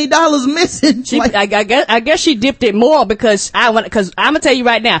 $70 missing. I guess she dipped it more because I'm gonna tell you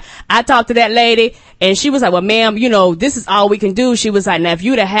right now, I talked to that lady and she was like, well, ma'am, you know, this is all we can do. She was like, now if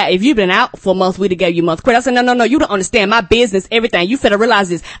you've been out for a month, we'd have gave you a month credit. I said, no, you don't understand my business, everything. You finna realize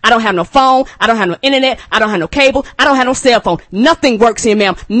this. I don't have no phone. I don't have no internet. I don't have no cable. I don't have no cell phone. Nothing works here,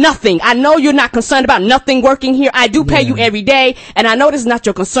 ma'am. Nothing. I know you're not concerned about nothing working here. I do pay you every day, and I know this is not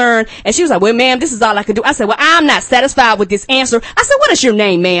your concern. And she was like, well, ma'am, this is all I can do. I said, well, I'm not satisfied with this answer. I said, what is your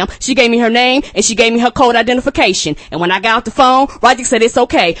name, ma'am? She gave me her name, and she gave me her code identification. And when I got off the phone, Roger said, it's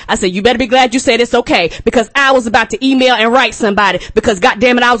okay. I said, you better be glad you said it's okay, because I was about to email and write somebody, because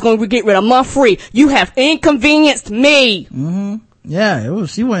goddamn it, I was going to get rid of a month free. You have inconvenienced me. Yeah,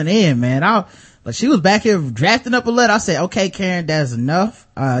 she went in, man. But she was back here drafting up a letter. I said, okay, Karen, that's enough.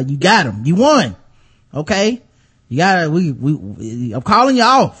 You got him. You won. Okay. You got it. I'm calling you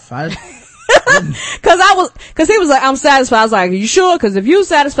off. Cause he was like, I'm satisfied. I was like, are you sure? Cause if you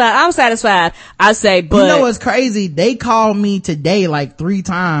satisfied, I'm satisfied. I say, but. You know what's crazy? They called me today like 3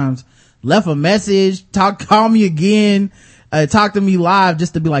 times, left a message, call me again, talk to me live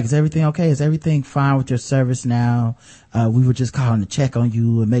just to be like, is everything okay? Is everything fine with your service now? We were just calling to check on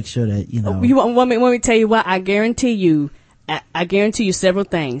you and make sure that, you know. You want me tell you what? I guarantee you several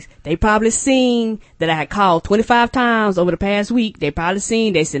things. They probably seen that I had called 25 times over the past week. They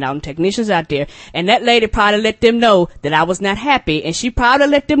sent out technicians out there, and that lady probably let them know that I was not happy, and she probably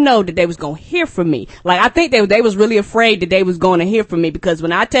let them know that they was gonna hear from me. Like, I think they was really afraid that they was gonna hear from me, because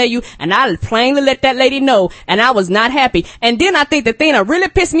when I tell you, and I plainly let that lady know, and I was not happy. And then I think the thing that really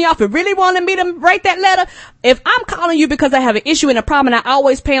pissed me off and really wanted me to write that letter, if I'm calling you because I have an issue and a problem and I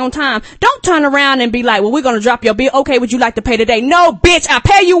always pay on time, don't turn around and be like, well, we're gonna drop your bill. Okay, would you like to pay today? No, bitch, I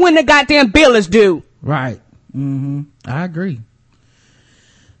pay you when the goddamn bill is due. Right. I agree.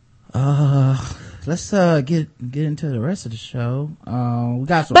 Let's get into the rest of the show. We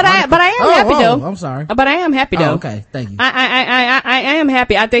got some. But I am happy though. I'm sorry. But I am happy though. Okay, thank you. I am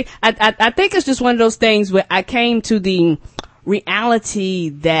happy. I think it's just one of those things where I came to the reality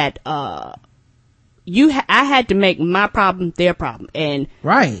that I had to make my problem their problem, and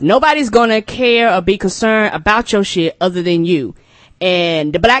right, nobody's gonna care or be concerned about your shit other than you.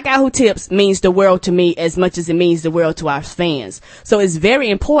 And the Black Guy Who Tips means the world to me as much as it means the world to our fans. So it's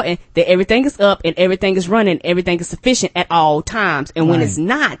very important that everything is up and everything is running, everything is sufficient at all times. And when it's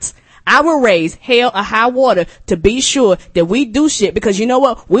not, I will raise hell or high water to be sure that we do shit, because you know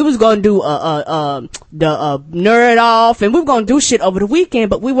what? We was gonna do the nerd off, and we were gonna do shit over the weekend,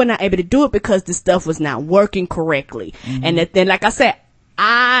 but we were not able to do it because the stuff was not working correctly. And then, like I said,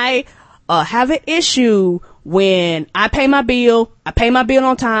 I have an issue when I pay my bill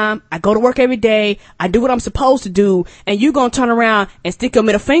on time, I go to work every day, I do what I'm supposed to do, and you gonna turn around and stick your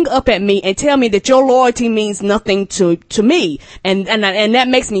middle finger up at me and tell me that your loyalty means nothing to me. And that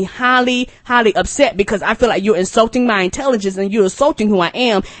makes me highly, highly upset, because I feel like you're insulting my intelligence and you're insulting who I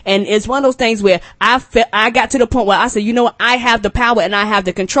am. And it's one of those things where I got to the point where I said, you know what? I have the power and I have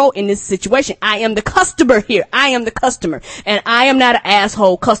the control in this situation. I am the customer here. I am the customer, and I am not an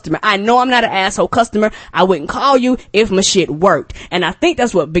asshole customer. I know I'm not an asshole customer. I wouldn't call you if my shit worked. And I think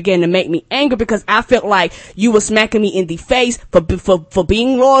that's what began to make me angry, because I felt like you were smacking me in the face for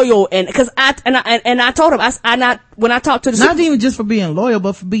being loyal. And because I told him, when I talked to the not even just for being loyal,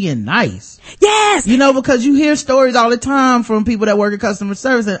 but for being nice. Yes. You know, because you hear stories all the time from people that work in customer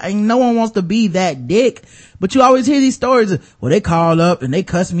service, and no one wants to be that dick. But you always hear these stories of, well, they called up and they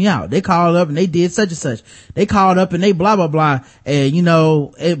cussed me out. They called up and they did such and such. They called up and they blah, blah, blah. And, you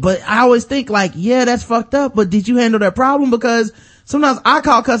know, but I always think like, yeah, that's fucked up, but did you handle that problem? Because sometimes I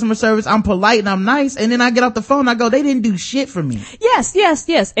call customer service, I'm polite and I'm nice, and then I get off the phone and I go, they didn't do shit for me. Yes.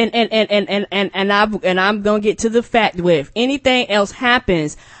 And I'm gonna get to the fact where if anything else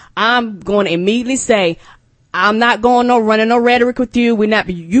happens, I'm going to immediately say, I'm not going running no rhetoric with you.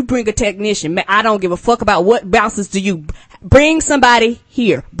 You bring a technician. I don't give a fuck about what bounces to you. Bring somebody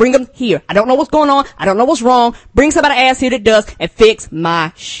here. Bring them here. I don't know what's going on. I don't know what's wrong. Bring somebody ass here that does, and fix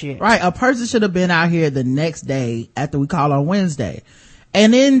my shit. Right. A person should have been out here the next day after we called on Wednesday.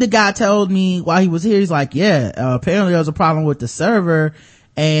 And then the guy told me while he was here, he's like, yeah, apparently there was a problem with the server,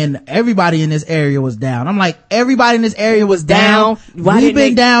 and everybody in this area was down. I'm like, everybody in this area was down. We've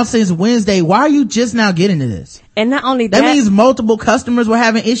been down since Wednesday. Why are you just now getting to this? And not only that means multiple customers were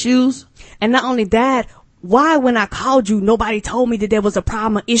having issues. And not only that, why when I called you, nobody told me that there was a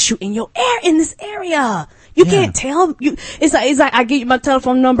problem or issue in this area? You can't tell you. It's like I give you my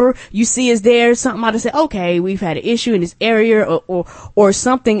telephone number. You see it's there. Something I just say, okay, we've had an issue in this area or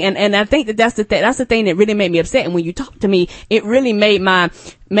something. And I think that's the thing that really made me upset. And when you talk to me, it really made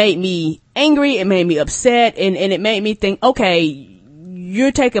me angry. It made me upset. And it made me think, okay,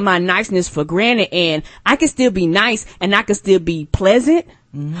 you're taking my niceness for granted, and I can still be nice and I can still be pleasant.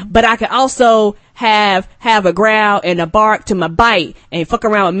 Mm-hmm. But I can also have a growl and a bark to my bite and fuck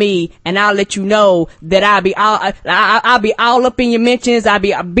around with me, and I'll let you know that I'll be all up in your mentions. I'll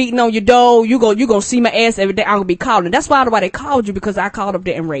be beating on your door. You gonna see my ass every day. I'm gonna be calling. That's why they called you, because I called up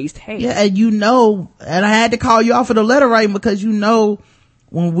there and raised hell. Yeah, and I had to call you off of the letter writing, because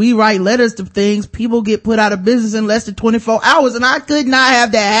when we write letters to things, people get put out of business in less than 24 hours, and I could not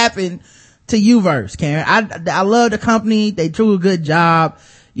have that happen to Uverse, Karen. I love the company. They do a good job.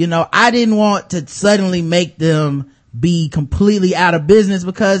 I didn't want to suddenly make them be completely out of business,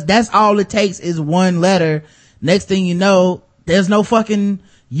 because that's all it takes is one letter. Next thing you know, there's no fucking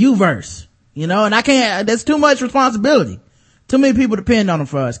Uverse, and I can't, that's too much responsibility. Too many people depend on them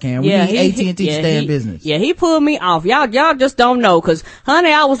for us, Karen. We need AT&T to stay in business. Yeah, he pulled me off. Y'all just don't know, cause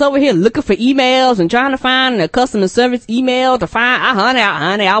honey, I was over here looking for emails and trying to find a customer service email to find,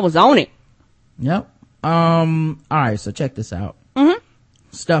 honey, I was on it. Yep. All right, so check this out. Mm-hmm.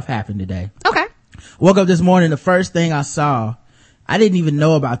 Stuff happened today. Okay. Woke up this morning, the first thing I saw, I didn't even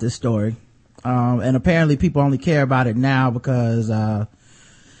know about this story. And apparently people only care about it now because,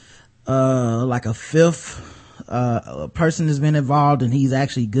 like a fifth, person has been involved, and he's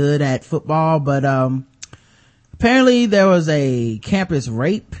actually good at football. But, apparently there was a campus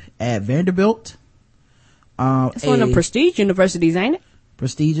rape at Vanderbilt. It's one of the prestige universities, ain't it?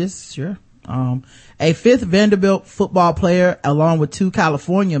 Prestigious, sure. A fifth Vanderbilt football player, along with 2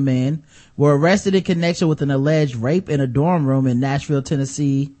 California men, were arrested in connection with an alleged rape in a dorm room in Nashville,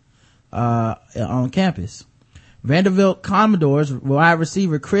 Tennessee, on campus. Vanderbilt Commodores wide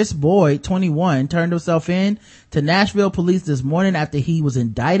receiver Chris Boyd, 21, turned himself in to Nashville police this morning after he was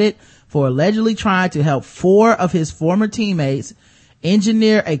indicted for allegedly trying to help 4 of his former teammates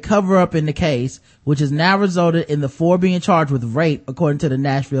engineer a cover-up in the case, which has now resulted in the 4 being charged with rape, according to the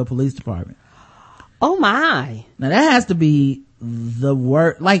Nashville Police Department. Oh my. Now that has to be the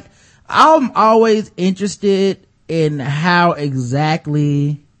word. Like, I'm always interested in how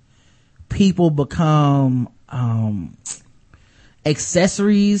exactly people become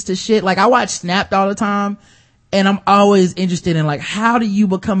accessories to shit. Like, I watch Snapped all the time, and I'm always interested in, like, how do you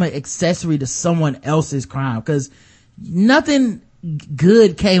become an accessory to someone else's crime? Because nothing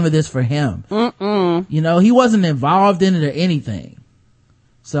good came of this for him. He wasn't involved in it or anything.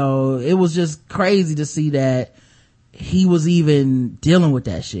 So it was just crazy to see that he was even dealing with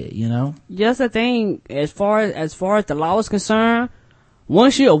that shit, Just the thing, as far as the law is concerned,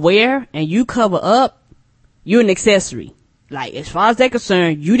 once you're aware and you cover up, you're an accessory. Like, as far as they're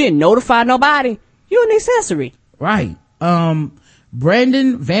concerned, you didn't notify nobody, you're an accessory. Right.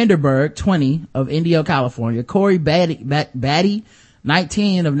 Brandon Vanderberg, 20, of Indio, California, Corey Batty,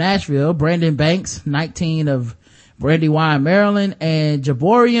 19, of Nashville, Brandon Banks, 19, of Brandywine, Maryland, and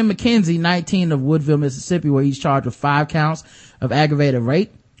Jaborian McKenzie, 19, of Woodville, Mississippi, where he's charged with 5 counts of aggravated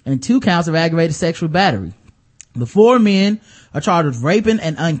rape and 2 counts of aggravated sexual battery. The 4 men are charged with raping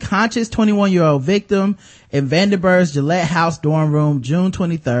an unconscious 21-year-old victim in Vanderberg's Gillette House dorm room June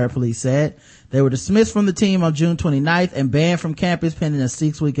 23rd, police said. They were dismissed from the team on June 29th and banned from campus pending a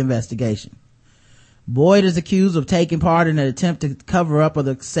 6-week investigation. Boyd is accused of taking part in an attempt to cover up of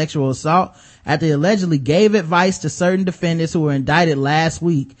the sexual assault after he allegedly gave advice to certain defendants who were indicted last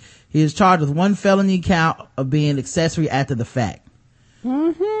week. He is charged with 1 felony count of being accessory after the fact.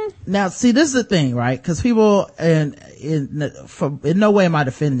 Mm-hmm. Now, see, this is the thing, right? Because people, in no way am I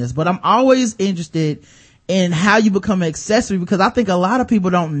defending this, but I'm always interested in how you become an accessory, because I think a lot of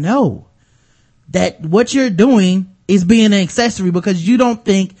people don't know that what you're doing is being an accessory, because you don't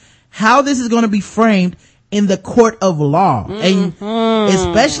think how this is going to be framed in the court of law. Mm-hmm. And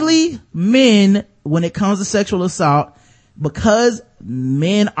especially men, when it comes to sexual assault, because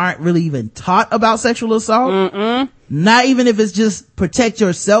men aren't really even taught about sexual assault. Mm-mm. Not even if it's just protect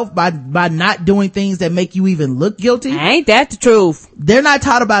yourself by not doing things that make you even look guilty. Ain't that the truth? They're not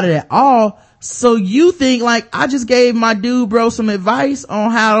taught about it at all. So you think, like, I just gave my dude bro some advice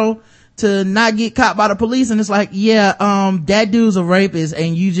on how to not get caught by the police, and it's like, yeah, that dude's a rapist,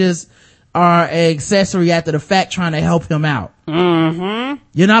 and you just are an accessory after the fact trying to help him out. Mm-hmm.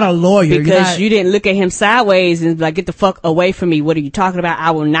 You're not a lawyer. Because you didn't look at him sideways and like, get the fuck away from me. What are you talking about?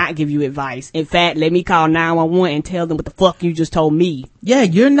 I will not give you advice. In fact, let me call 911 and tell them what the fuck you just told me. Yeah,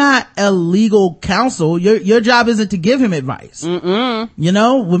 you're not a legal counsel. Your job isn't to give him advice. You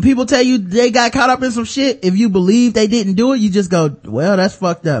know, when people tell you they got caught up in some shit, if you believe they didn't do it, you just go, well, that's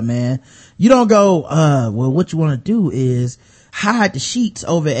fucked up, man. You don't go, well, what you want to do is hide the sheets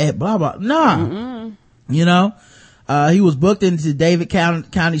over at blah blah. Nah. You know, he was booked into David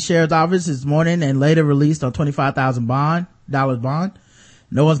County Sheriff's Office this morning and later released on $25,000 bond.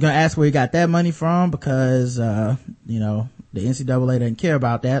 No one's gonna ask where he got that money from because you know, the NCAA doesn't care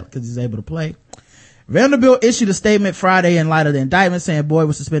about that because he's able to play. Vanderbilt issued a statement Friday in light of the indictment saying Boyd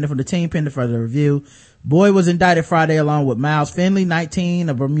was suspended from the team pending further review. Boyd was indicted Friday along with Miles Finley, 19,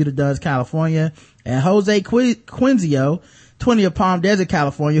 of Bermuda Dunes, California, and Jose Quinzio, 20, of Palm Desert,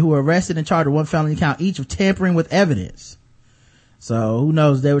 California, who were arrested and charged with one felony count each of tampering with evidence. So who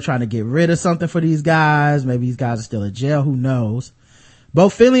knows, they were trying to get rid of something for these guys. Maybe these guys are still in jail, who knows.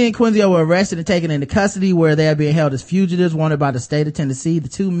 Both Finley and Quinzio were arrested and taken into custody where they are being held as fugitives wanted by the state of Tennessee. The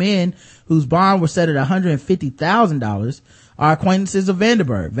two men, whose bond was set at $150,000, are acquaintances of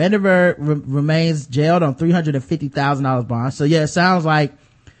Vanderberg. Vanderberg remains jailed on $350,000 bond. So yeah, it sounds like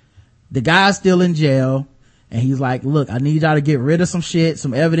the guy's still in jail and he's like, look, I need y'all to get rid of some shit,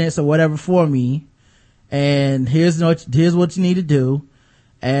 some evidence or whatever for me. And here's what you need to do.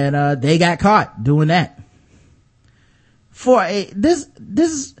 And, they got caught doing that.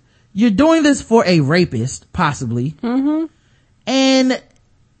 You're doing this for a rapist, possibly. And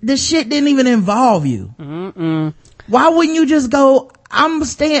the shit didn't even involve you. Why wouldn't you just go, I'm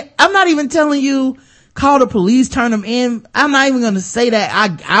not even telling you call the police, turn them in. I'm not even gonna say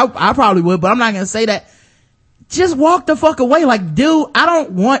that. I probably would, but I'm not gonna say that. Just walk the fuck away. Like, dude, I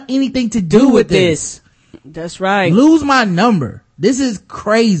don't want anything to do with this. That's right. Lose my number. This is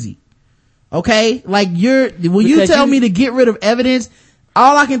crazy. Okay? Like, when you tell me to get rid of evidence,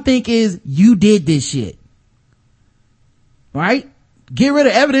 all I can think is you did this shit. Right? Get rid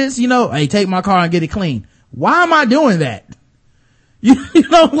of evidence, you know, hey, take my car and get it clean. Why am I doing that? You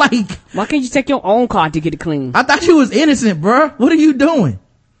know, like, why can't you take your own car to get it clean? I thought you was innocent, bruh. What are you doing?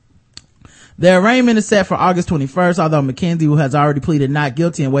 The arraignment is set for August 21st, although McKenzie, who has already pleaded not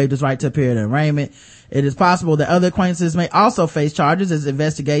guilty and waived his right to appear at an arraignment, it is possible that other acquaintances may also face charges as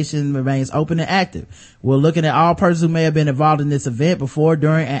investigation remains open and active. We're looking at all persons who may have been involved in this event before,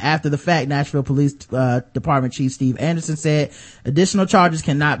 during, and after the fact, Nashville Police Department Chief Steve Anderson said. Additional charges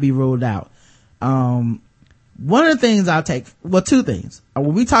cannot be ruled out. One of the things two things.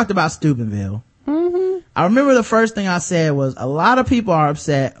 When we talked about Steubenville, I remember the first thing I said was a lot of people are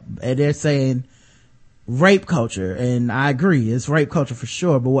upset and they're saying rape culture, and I agree, it's rape culture for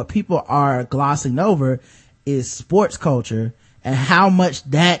sure, but what people are glossing over is sports culture and how much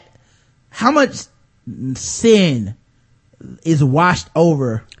sin is washed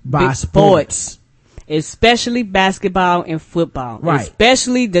over by sports. Especially basketball and football. Right.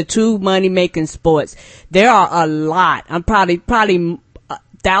 Especially the two money-making sports. There are a lot. I'm probably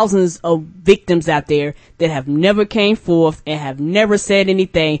thousands of victims out there that have never came forth and have never said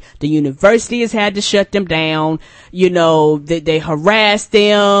anything. The university has had to shut them down. You know, they harass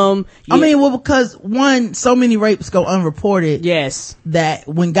them. Because one, so many rapes go unreported. Yes. That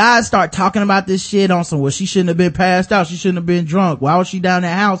when guys start talking about this shit on some, well, she shouldn't have been passed out. She shouldn't have been drunk. Why was she down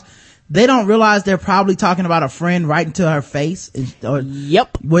that house? They don't realize they're probably talking about a friend right into her face.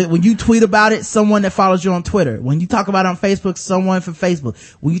 Yep. When you tweet about it, someone that follows you on Twitter. When you talk about it on Facebook, someone from Facebook.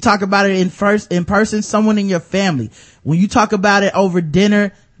 When you talk about it in person, someone in your family. When you talk about it over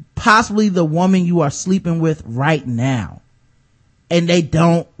dinner, possibly the woman you are sleeping with right now. And they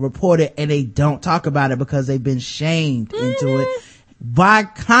don't report it and they don't talk about it because they've been shamed into it. By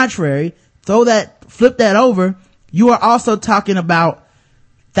contrary, flip that over, you are also talking about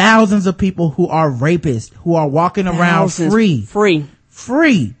thousands of people who are rapists, who are walking around free.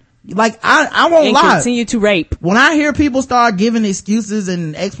 Like, I won't lie. Continue to rape. When I hear people start giving excuses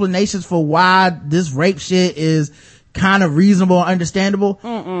and explanations for why this rape shit is kind of reasonable and understandable,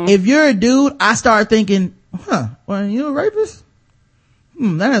 if you're a dude, I start thinking, well, you a rapist?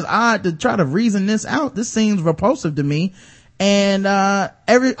 That is odd to try to reason this out. This seems repulsive to me. And,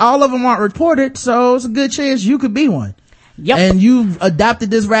 all of them aren't reported, so it's a good chance you could be one. Yep. And you've adopted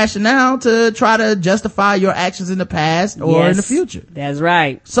this rationale to try to justify your actions in the past or in the future. That's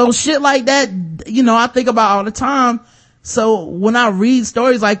right. So shit like that, I think about all the time. So when I read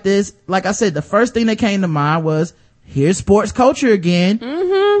stories like this, like I said, the first thing that came to mind was, here's sports culture again.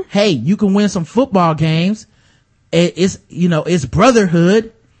 Hey, you can win some football games. It's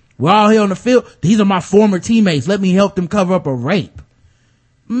brotherhood. We're all here on the field. These are my former teammates. Let me help them cover up a rape.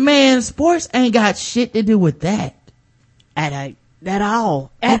 Man, sports ain't got shit to do with that. At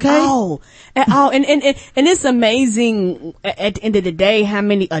all. And it's amazing at the end of the day how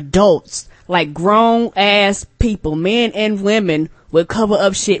many adults, like grown ass people, men and women, will cover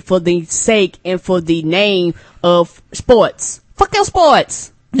up shit for the sake and for the name of sports. Fuck them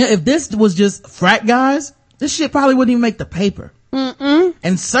sports. Yeah, if this was just frat guys, this shit probably wouldn't even make the paper.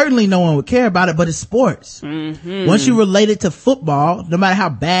 And certainly no one would care about it, but it's sports. Once you relate it to football, no matter how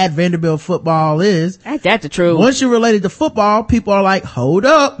bad Vanderbilt football is, ain't that the truth? Once you relate it to football, people are like, hold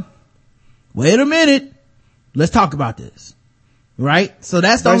up, wait a minute, let's talk about this. Right? So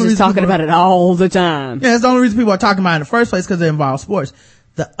that's the only reason talking about it all the time. Yeah, that's the only reason people are talking about it in the first place, because it involves sports.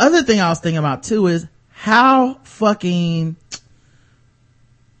 The other thing I was thinking about too is how fucking,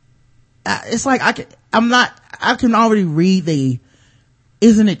 it's like I can already read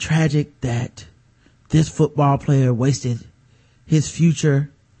isn't it tragic that this football player wasted his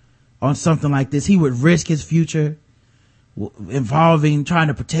future on something like this? He would risk his future involving trying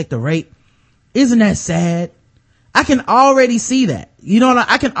to protect a rape. Isn't that sad? I can already see that. You know what?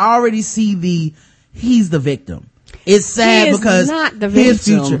 I can already see he's the victim. It's sad because not the his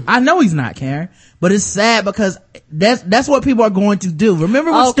victim. future. I know he's not, Karen, but it's sad because that's what people are going to do.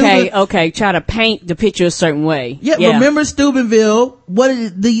 Remember when Okay, try to paint the picture a certain way. Yeah. Remember Steubenville?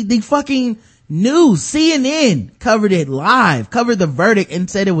 The fucking news, CNN covered it live, covered the verdict and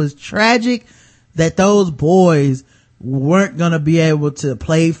said it was tragic that those boys weren't gonna be able to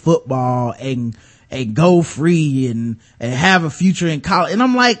play football and go free and have a future in college. And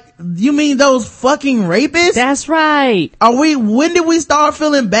I'm like, you mean those fucking rapists? That's right. When did we start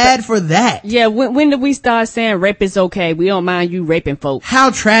feeling bad for that? Yeah, when did we start saying rape is okay? We don't mind you raping folks. How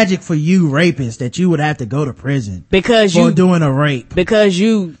tragic for you rapists that you would have to go to prison for doing a rape. Because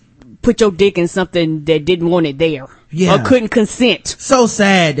you put your dick in something that didn't want it there. Yeah. Or couldn't consent. So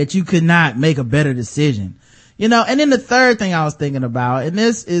sad that you could not make a better decision. You know, and then the third thing I was thinking about, and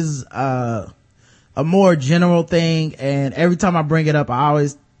this is, a more general thing, and every time I bring it up,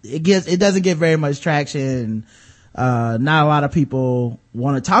 it doesn't get very much traction. Not a lot of people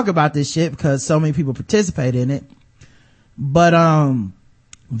want to talk about this shit because so many people participate in it. But,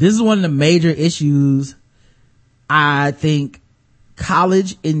 this is one of the major issues I think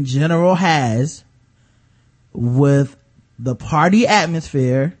college in general has with the party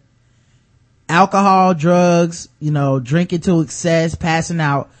atmosphere, alcohol, drugs, drinking to excess, passing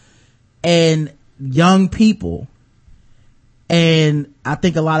out, and young people. And I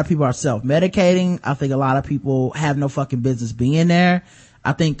think a lot of people are self-medicating. I think a lot of people have no fucking business being there.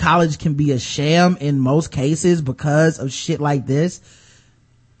 I think college can be a sham in most cases because of shit like this.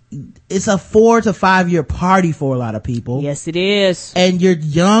 It's a 4 to 5 year party for a lot of people. Yes, it is. And you're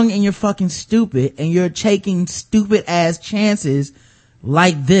young and you're fucking stupid and you're taking stupid ass chances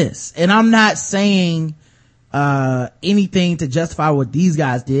like this. And I'm not saying anything to justify what these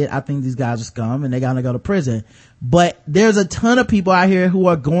guys did. I think these guys are scum and they're gonna go to prison. But there's a ton of people out here who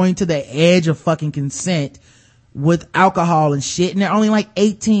are going to the edge of fucking consent with alcohol and shit, and they're only like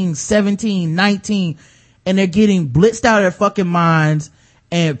 18, 17, 19, and they're getting blitzed out of their fucking minds,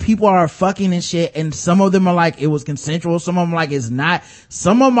 and people are fucking and shit, and some of them are like, it was consensual, some of them are like, it's not.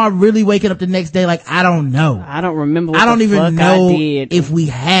 Some of them are really waking up the next day like, I don't know. I don't remember what I don't even know I did. if we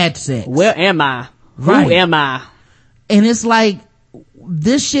had sex. Where am I? Right. Who am I? And it's like,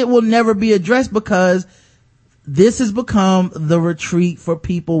 this shit will never be addressed because this has become the retreat for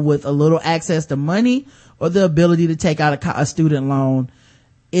people with a little access to money or the ability to take out a student loan.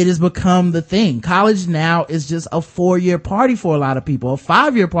 It has become the thing. College now is just a 4-year party for a lot of people, a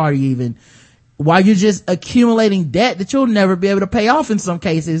 5-year party even, while you're just accumulating debt that you'll never be able to pay off in some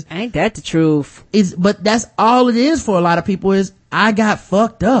cases. Ain't that the truth? But that's all it is for a lot of people is, I got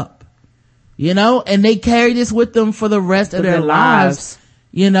fucked up. And they carry this with them for the rest of their lives.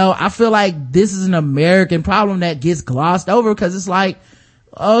 I feel like this is an American problem that gets glossed over because it's like,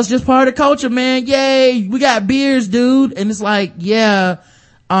 oh, it's just part of the culture, man. Yay, we got beers, dude. And it's like, yeah,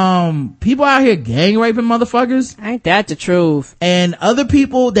 people out here gang raping motherfuckers. Ain't that the truth? And other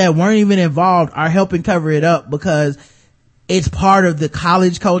people that weren't even involved are helping cover it up because it's part of the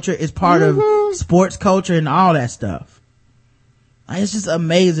college culture. It's part of sports culture and all that stuff. It's just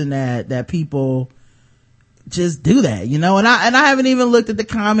amazing that people just do that, and I haven't even looked at the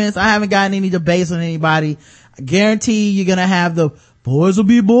comments. I haven't gotten any debates on anybody. I guarantee you're gonna have the boys will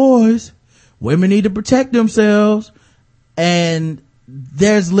be boys, women need to protect themselves, and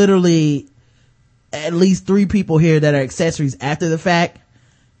there's literally at least 3 people here that are accessories after the fact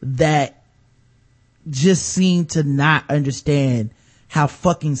that just seem to not understand how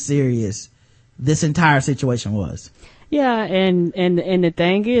fucking serious this entire situation was. Yeah, and the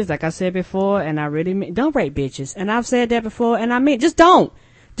thing is, like I said before, and I really mean, don't rape bitches. And I've said that before, and I mean, just don't.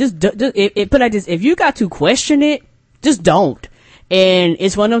 Just put like this, if you got to question it, just don't. And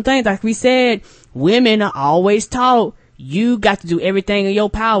it's one of them things, like we said, women are always taught, you got to do everything in your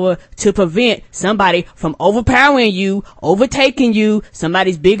power to prevent somebody from overpowering you, overtaking you,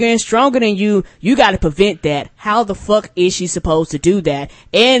 somebody's bigger and stronger than you. You got to prevent that. How the fuck is she supposed to do that?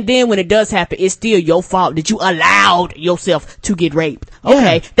 And then when it does happen, it's still your fault that you allowed yourself to get raped.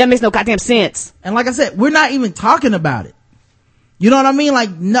 Okay, Yeah. that makes no goddamn sense. And like I said, we're not even talking about it. You know what I mean?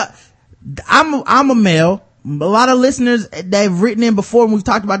 Like, no, I'm a male. A lot of listeners that have written in before when we've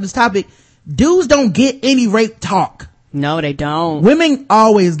talked about this topic, dudes don't get any rape talk. No, they don't. Women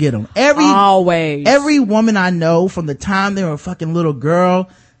always get them. Always. Every woman I know, from the time they were a fucking little girl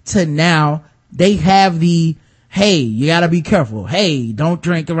to now, they have the, hey, you gotta be careful. Hey, don't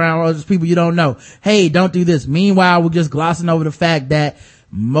drink around all those people you don't know. Hey, don't do this. Meanwhile, we're just glossing over the fact that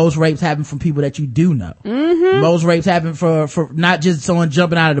most rapes happen from people that you do know. Mm-hmm. Most rapes happen for not just someone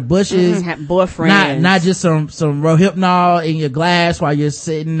jumping out of the bushes. Boyfriends. Not just some Rohypnol in your glass while you're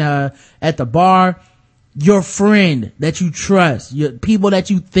sitting, at the bar. Your friend that you trust, your people that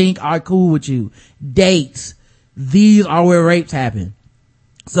you think are cool with you, dates. These are where rapes happen.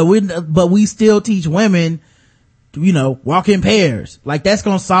 But we still teach women, walk in pairs. Like, that's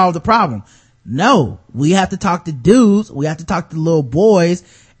gonna solve the problem. No, we have to talk to dudes. We have to talk to little boys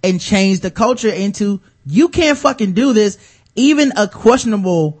and change the culture into, you can't fucking do this. Even a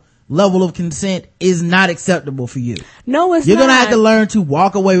questionable level of consent is not acceptable for you. No, it's You're not. gonna have to learn to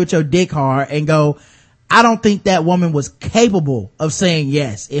walk away with your dick hard and go, I don't think that woman was capable of saying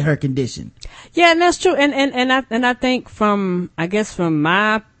yes in her condition. Yeah, and that's true. And I think from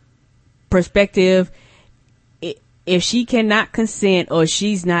my perspective, if she cannot consent or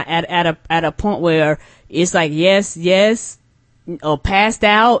she's not at a point where it's like yes, or passed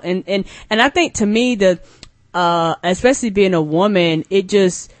out, and I think to me especially being a woman, it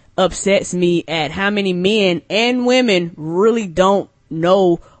just upsets me at how many men and women really don't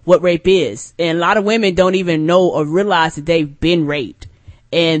know what rape is. And a lot of women don't even know or realize that they've been raped.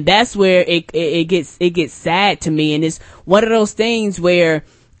 And that's where it gets sad to me. And it's one of those things where,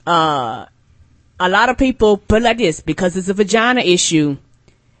 a lot of people put it like this, because it's a vagina issue.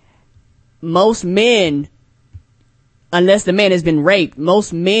 Most men, unless the man has been raped,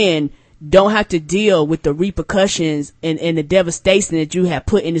 most men don't have to deal with the repercussions and the devastation that you have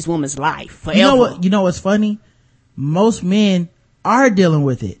put in this woman's life forever. You know what's funny? Most men are dealing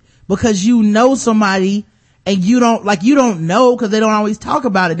with it because somebody and you don't know, because they don't always talk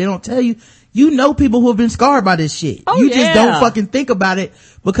about it. They don't tell you. People who have been scarred by this shit. Oh, you just don't fucking think about it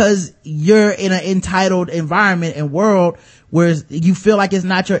because you're in an entitled environment and world where you feel like it's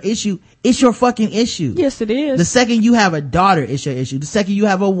not your issue. It's your fucking issue. Yes, it is. The second you have a daughter, it's your issue. The second you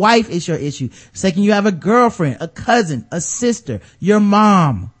have a wife, it's your issue. The second you have a girlfriend, a cousin, a sister, your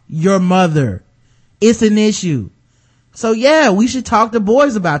mom, your mother, it's an issue. So yeah, we should talk to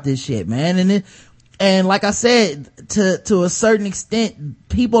boys about this shit, man. And like I said, to a certain extent,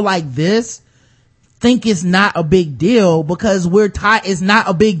 people like this think it's not a big deal because we're taught it's not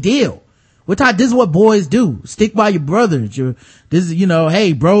a big deal. We're taught this is what boys do. Stick by your brothers.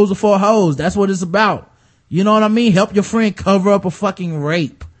 Hey, bros before hoes. That's what it's about. You know what I mean? Help your friend cover up a fucking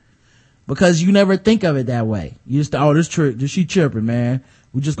rape. Because you never think of it that way. You just, she tripping, man.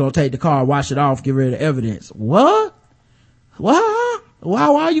 We just gonna take the car, wash it off, get rid of the evidence. What? Why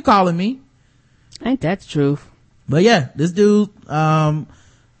are you calling me? Ain't that the truth? But yeah, this dude,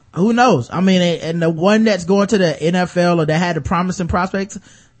 who knows? I mean, and the one that's going to the NFL or that had the promising prospects,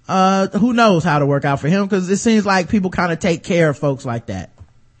 who knows how to work out for him, because it seems like people kind of take care of folks like that.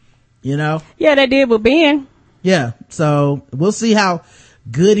 Yeah, they did with Ben. Yeah, so we'll see how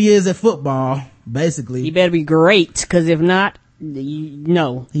good he is at football, basically. He better be great, because if not,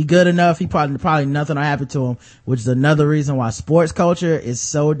 no. He good enough, he probably nothing will happen to him, which is another reason why sports culture is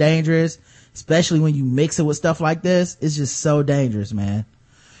so dangerous, especially when you mix it with stuff like this. It's just so dangerous, man.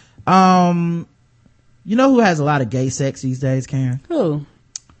 You know who has a lot of gay sex these days, Karen? Who?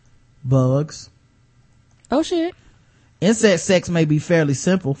 Bugs. Oh shit. Insect sex may be fairly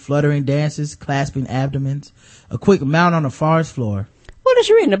simple: fluttering dances, clasping abdomens, a quick mount on the forest floor. What is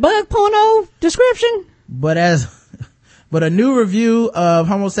you reading, a bug porno description? But a new review of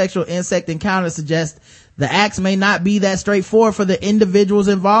homosexual insect encounters suggests the acts may not be that straightforward for the individuals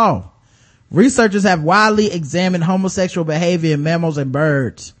involved. Researchers have widely examined homosexual behavior in mammals and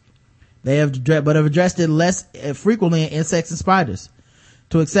birds. They have addressed it less frequently in insects and spiders.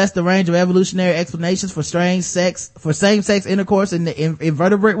 to assess the range of evolutionary explanations for same-sex intercourse in the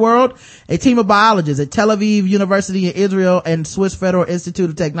invertebrate world. A team of biologists at Tel Aviv University in Israel and Swiss Federal Institute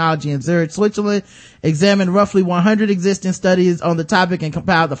of Technology in Zurich, Switzerland, examined roughly 100 existing studies on the topic and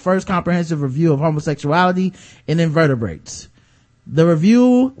compiled the first comprehensive review of homosexuality in invertebrates. The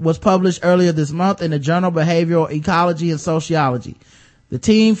review was published earlier this month in the journal Behavioral Ecology and Sociology. The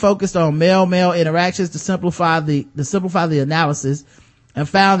team focused on male-male interactions to simplify the analysis, and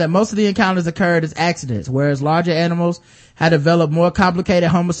found that most of the encounters occurred as accidents, whereas larger animals had developed more complicated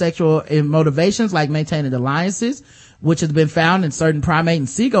homosexual motivations like maintaining alliances, which has been found in certain primate and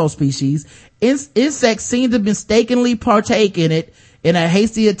seagull species. Insects seem to mistakenly partake in it in a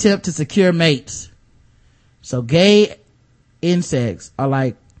hasty attempt to secure mates. So gay insects are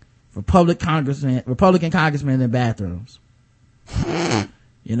like Republican congressmen in bathrooms.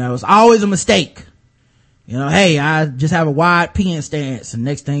 It's always a mistake. Hey, I just have a wide peeing stance, and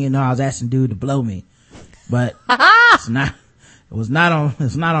next thing you know, I was asking dude to blow me. But it's not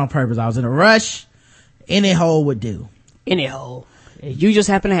on purpose. I was in a rush. Any hole would do. Any hole. You just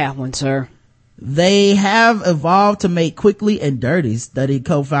happen to have one, sir. They have evolved to mate quickly and dirty, studied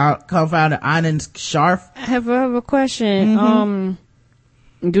co-founder Einan Scharf. I have a question.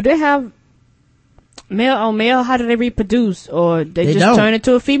 Do they have male on male? How do they reproduce? Or they just turn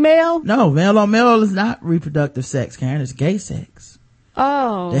into a female? No, male on male is not reproductive sex, Karen. It's gay sex.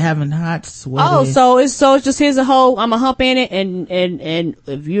 Oh. They're having hot, sweaty. Oh, so it's just here's a hole. I'm a hump in it, and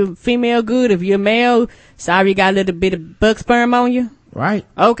if you're female, good. If you're male, sorry, you got a little bit of bug sperm on you. Right.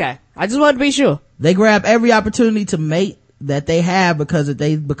 Okay. I just wanted to be sure. They grab every opportunity to mate that they have, because if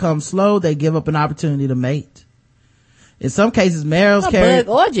they become slow, they give up an opportunity to mate. In some cases, males carry...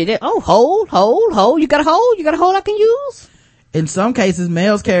 bug orgy. Hole. You got a hole? You got a hole I can use? In some cases,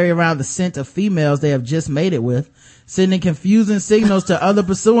 males carry around the scent of females they have just mated with, sending confusing signals to other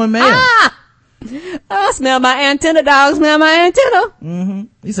pursuing males. I smell my antenna, dog. Smell my antenna.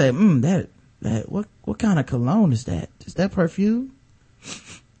 He said, that, what kind of cologne is that? Is that perfume?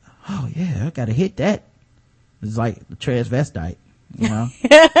 Oh yeah, I gotta hit that. It's like the transvestite,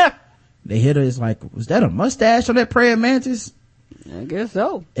 They hit her, it's like, was that a mustache on that praying mantis? I guess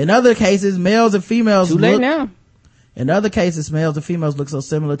so. In other cases, males and females Too late now. In other cases, males and females look so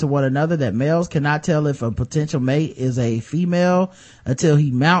similar to one another that males cannot tell if a potential mate is a female until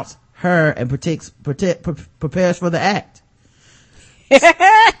he mounts her and prepares for the act.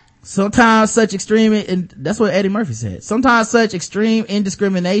 Sometimes such extreme, and that's what Eddie Murphy said, sometimes such extreme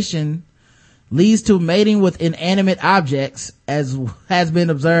indiscrimination leads to mating with inanimate objects, as has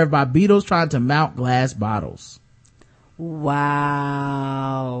been observed by beetles trying to mount glass bottles.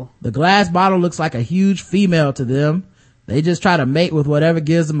 Wow. The glass bottle looks like a huge female to them. They just try to mate with whatever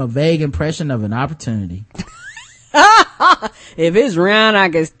gives them a vague impression of an opportunity. If it's round, I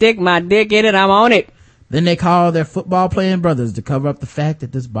can stick my dick in it. I'm on it. Then they call their football playing brothers to cover up the fact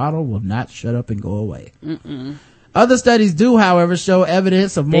that this bottle will not shut up and go away. Other studies do, however, show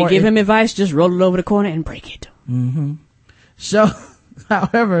evidence of more... They give him advice, just roll it over the corner and break it.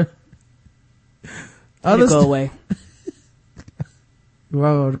 However... Go away.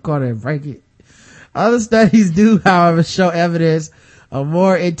 Roll over the corner and break it. Other studies do, however, show evidence of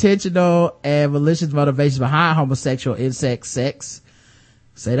more intentional and malicious motivations behind homosexual insect sex.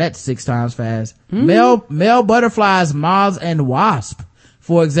 Say that 6 times fast. Male butterflies, moths, and wasps,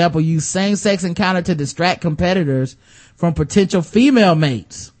 for example, use same-sex encounter to distract competitors from potential female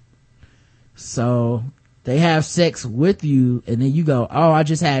mates. So they have sex with you, and then you go, oh, I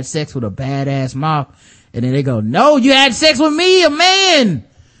just had sex with a badass moth. And then they go, no, you had sex with me, a man.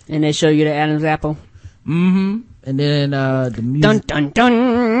 And they show you the Adam's apple. And then the music. Dun, dun,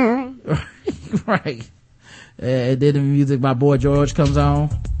 dun. Right. And then the music by Boy George comes on.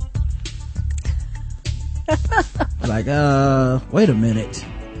 Like, wait a minute.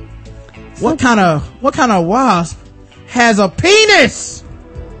 What kind of wasp has a penis?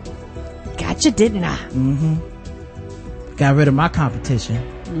 Gotcha, didn't I? Got rid of my competition.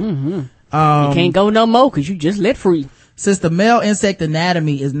 You can't go no more because you just let free. Since the male insect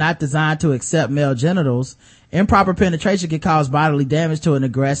anatomy is not designed to accept male genitals, improper penetration can cause bodily damage to an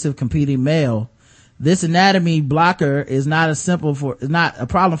aggressive competing male. This anatomy blocker is not a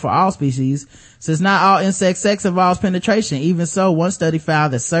problem for all species, since not all insect sex involves penetration. Even so, one study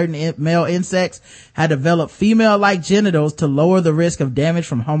found that certain male insects had developed female-like genitals to lower the risk of damage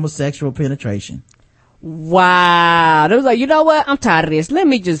from homosexual penetration. Wow. They was like, you know what? I'm tired of this. Let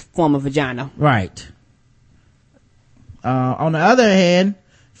me just form a vagina. Right. On the other hand,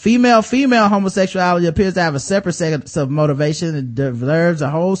 female homosexuality appears to have a separate set of motivation and deserves a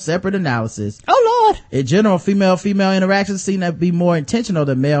whole separate analysis. Oh Lord. In general, female-female interactions seem to be more intentional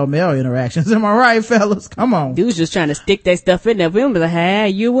than male-male interactions. Am I right, fellas? Come on. Dudes just trying to stick that stuff in there. We don't be like, hey,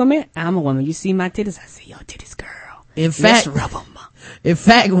 you a woman? I'm a woman. You see my titties? I see your titties, girl. In fact, let's rub 'em. In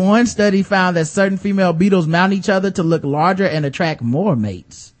fact, one study found that certain female beetles mount each other to look larger and attract more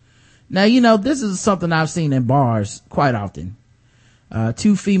mates. Now, this is something I've seen in bars quite often.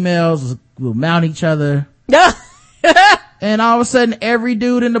 Two females will mount each other. And all of a sudden, every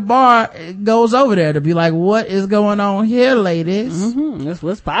dude in the bar goes over there to be like, what is going on here, ladies? Mm-hmm. That's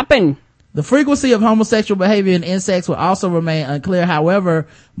what's popping. The frequency of homosexual behavior in insects will also remain unclear. However,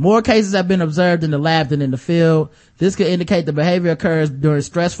 more cases have been observed in the lab than in the field. This could indicate the behavior occurs during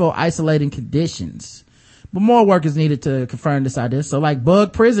stressful, isolating conditions. But more work is needed to confirm this idea. So like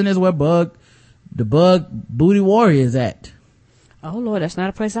bug prison is where the bug booty warrior is at. Oh Lord, that's not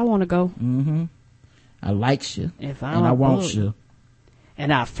a place I want to go. Mm-hmm. I likes you. If I'm and I a want bug. you.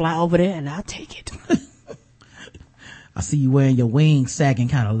 And I'll fly over there and I'll take it. I see you wearing your wings sagging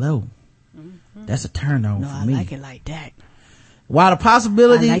kind of low. Mm-hmm. That's a turn on no, for I me. like it like that. While the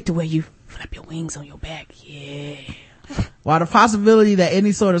possibility, I like the way you flap your wings on your back. Yeah. While the possibility that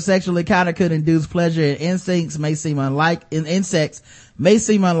any sort of sexual encounter could induce pleasure in insects may seem unlikely,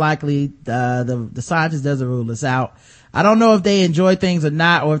 the scientist doesn't rule this out. I don't know if they enjoy things or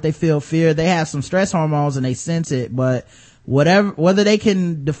not, or if they feel fear. They have some stress hormones and they sense it, but whether they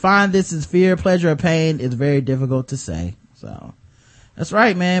can define this as fear, pleasure, or pain is very difficult to say. So that's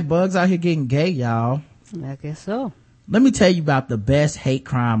right, man. Bugs out here getting gay, y'all. I guess so. Let me tell you about the best hate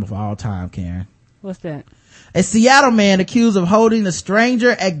crime of all time, Karen. What's that? A Seattle man accused of holding a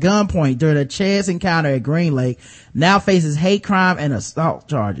stranger at gunpoint during a chance encounter at Green Lake now faces hate crime and assault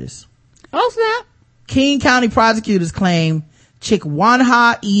charges. Oh, snap. King County prosecutors claim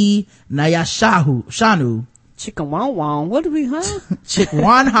Chikwanha E. Nayashanu. Chicken wong wong. What do we, huh?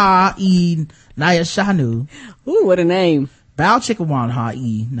 Chikwanha E. Nayashanu. Ooh, what a name. Bao Chikwanha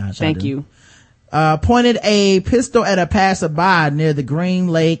E. Nayashanu. Thank you. Pointed a pistol at a passerby near the Green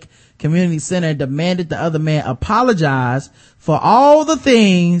Lake Community Center and demanded the other man apologize for all the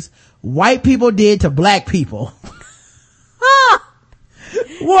things white people did to black people.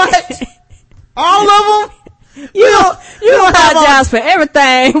 What? All of them? You don't apologize for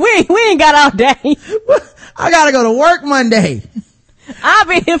everything. We ain't got all day. I gotta go to work Monday. I'll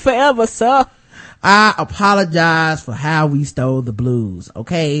be here forever, sir. I apologize for how we stole the blues.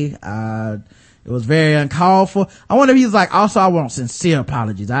 Okay. It was very uncalled for. I wonder if he's like, also I want sincere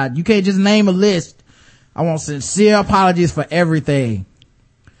apologies. You can't just name a list. I want sincere apologies for everything.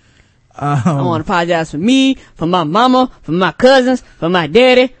 I want to apologize for me, for my mama, for my cousins, for my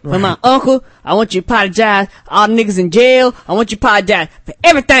daddy, for my uncle. I want you to apologize all the niggas in jail. I want you to apologize for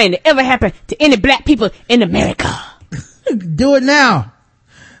everything that ever happened to any black people in America. Do it now.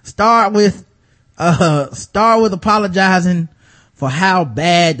 Start with apologizing for how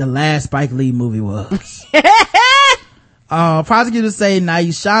bad the last Spike Lee movie was. Prosecutors say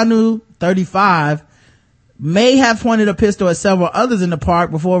Naishanu, 35, may have pointed a pistol at several others in the park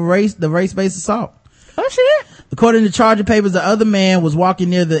before the race-based assault. Oh shit. According to charging papers, the other man was walking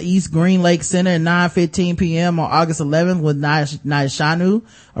near the East Green Lake Center at 9:15 p.m. on August 11th when Naishanu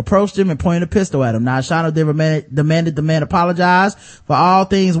approached him and pointed a pistol at him. Naishanu then demanded the man apologize for all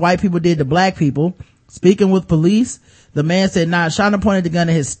things white people did to black people. Speaking with police, the man said Naishanu pointed the gun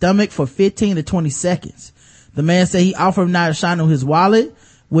at his stomach for 15 to 20 seconds. The man said he offered Naishanu his wallet,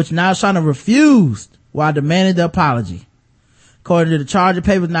 which Naishanu refused while demanding the apology. According to the charging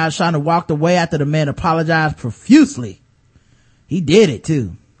papers, Naishanu walked away after the man apologized profusely. He did it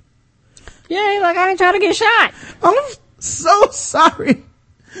too. Yeah, like I ain't trying to get shot. I'm so sorry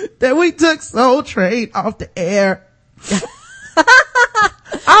that we took Soul Train off the air.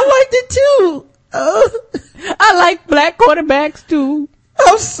 I liked it too. I like black quarterbacks too.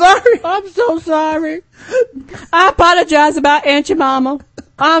 I'm sorry. I'm so sorry. I apologize about Aunt your mama.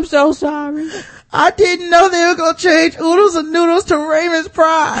 I'm so sorry. I didn't know they were gonna change oodles and noodles to Raymond's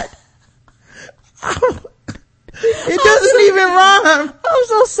Pride. It doesn't even rhyme. I'm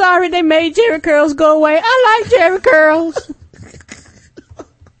so sorry they made Jerry Curls go away. I like Jerry Curls.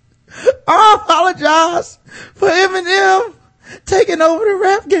 I apologize for Eminem taking over the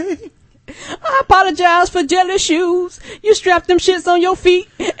rap game. I apologize for jelly shoes. You strap them shits on your feet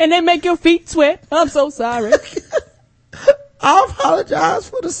and they make your feet sweat. I'm so sorry. I apologize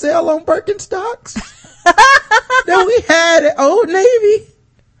for the sale on Birkenstocks that we had at Old Navy.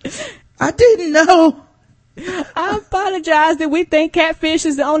 I didn't know. I apologize that we think catfish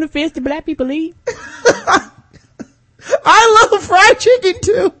is the only fish that black people eat. I love fried chicken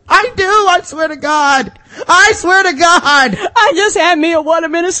too. I do. I swear to God. I swear to God. I just had me a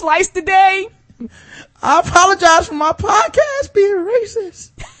watermelon slice today. I apologize for my podcast being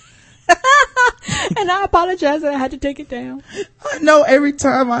racist. And I apologize that I had to take it down. I know every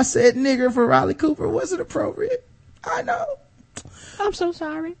time I said nigger for Riley Cooper wasn't appropriate. I know. I'm so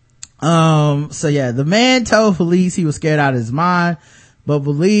sorry. So yeah, the man told police he was scared out of his mind, but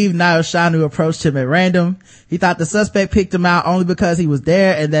believed Niall Shanu approached him at random. He thought the suspect picked him out only because he was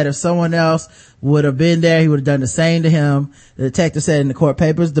there, and that if someone else would have been there, he would have done the same to him. The detective said in the court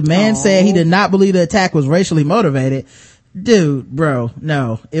papers. The man said he did not believe the attack was racially motivated. Dude, bro,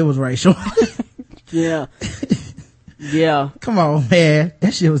 no, it was racial. Yeah. Yeah. Come on, man.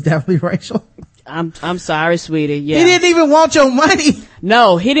 That shit was definitely racial. I'm sorry, sweetie. Yeah. He didn't even want your money.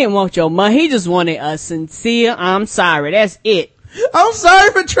 No, he didn't want your money. He just wanted a sincere I'm sorry. That's it. I'm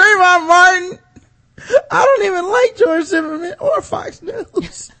sorry for Trayvon Martin. I don't even like George Zimmerman or Fox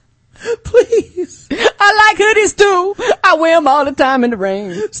News. Please. I like hoodies too. I wear them all the time in the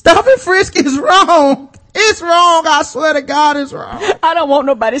rain. Stop and frisk is wrong. It's wrong. I swear to God, it's wrong. I don't want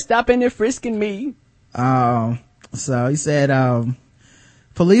nobody stopping and frisking me. So he said,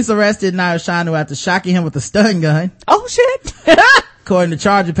 police arrested Niall Shanu after shocking him with a stun gun. Oh shit. According to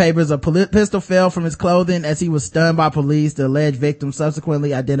charging papers, a pistol fell from his clothing as he was stunned by police. The alleged victim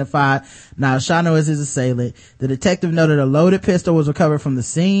subsequently identified Niall Shanu as his assailant. The detective noted a loaded pistol was recovered from the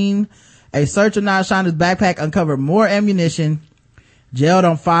scene. A search of Niall Shanu's backpack uncovered more ammunition. Jailed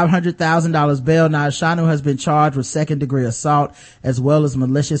on $500,000 bail, Niall Shanu has been charged with second-degree assault as well as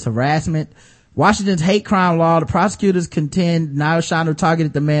malicious harassment. Washington's hate crime law, the prosecutors contend Niall Shanu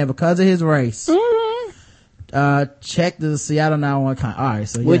targeted the man because of his race. Check the Seattle 911 alright,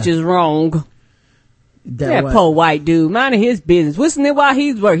 so yeah. Which is wrong. That poor white dude, minding his business, whistling while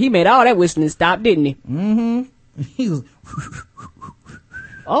he's working. He made all that whistling stop, didn't he? He was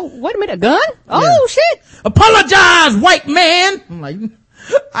oh, wait a minute, a gun? Oh shit. Apologize, white man. I'm like,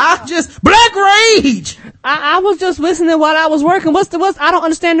 black rage. I was just listening while I was working. What's I don't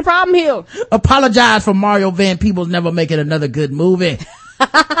understand the problem here. Apologize for Mario Van Peebles never making another good movie. Do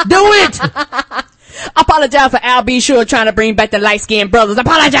it. Apologize for Al B. Sure trying to bring back the light-skinned brothers.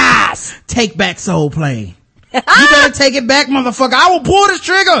 Apologize. Take back Soul Plane. You better take it back, motherfucker. I will pull this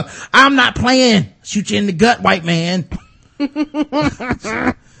trigger. I'm not playing. Shoot you in the gut, white man.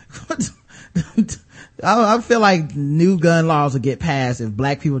 I feel like new gun laws would get passed if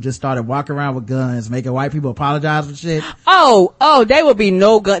black people just started walking around with guns, making white people apologize for shit. Oh, they would be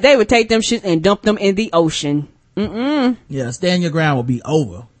no gun. They would take them shit and dump them in the ocean. Yeah, stand your ground will be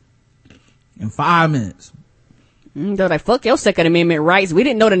over in 5 minutes. They're like, fuck your Second Amendment rights. We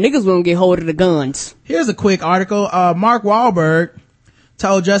didn't know the niggas wouldn't get hold of the guns. Here's a quick article. Mark Wahlberg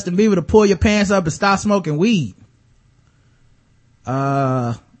told Justin Bieber to pull your pants up and stop smoking weed.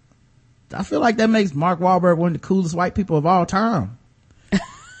 I feel like that makes Mark Wahlberg one of the coolest white people of all time.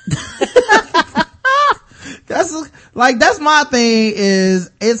 That's my thing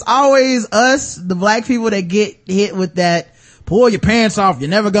is it's always us, the black people, that get hit with that, pull your pants off, you're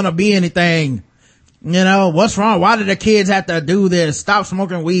never gonna be anything. You know, what's wrong? Why do the kids have to do this? Stop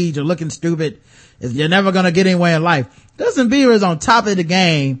smoking weed, you're looking stupid. You're never gonna get anywhere in life. Justin Bieber is on top of the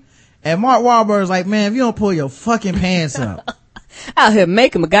game, and Mark Wahlberg is like, man, if you don't pull your fucking pants up. Out here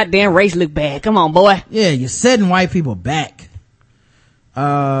making my goddamn race look bad. Come on, boy. Yeah, you're setting white people back.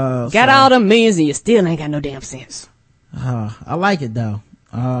 Got all them millions and you still ain't got no damn sense. I like it though.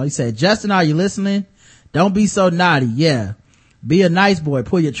 He said, Justin, are you listening? Don't be so naughty. Yeah. Be a nice boy.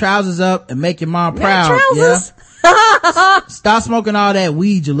 Pull your trousers up and make your mom proud. Trousers? Yeah. Stop smoking all that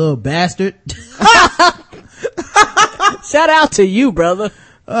weed, you little bastard. Shout out to you, brother.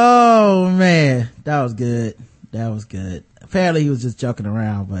 Oh man. That was good. Apparently he was just joking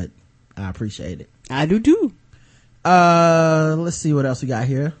around, but I appreciate it. I do too. Let's see what else we got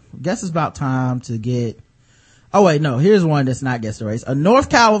here. Guess it's about time to get, oh wait, no, here's one that's not Guess the Race. A North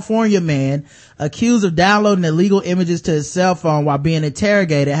California man accused of downloading illegal images to his cell phone while being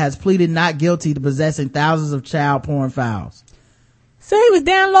interrogated has pleaded not guilty to possessing thousands of child porn files. So he was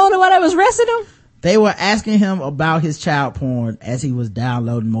downloading while they was arresting him? They were asking him about his child porn as he was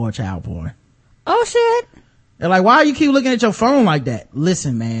downloading more child porn. Oh shit. They're like, why do you keep looking at your phone like that?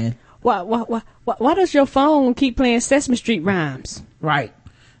 Listen, man. Why does your phone keep playing Sesame Street rhymes? Right.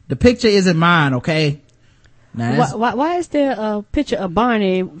 The picture isn't mine, okay? Now why is there a picture of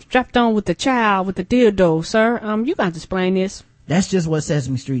Barney strapped on with the child with the dildo, sir? You got to explain this. That's just what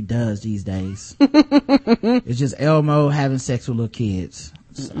Sesame Street does these days. It's just Elmo having sex with little kids.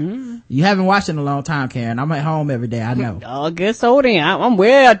 So, you haven't watched it in a long time, Karen. I'm at home every day, I know. I guess so then. I'm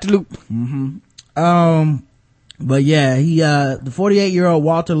way out the loop. But yeah, the 48-year-old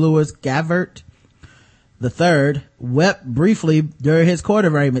Walter Lewis Gavert III wept briefly during his court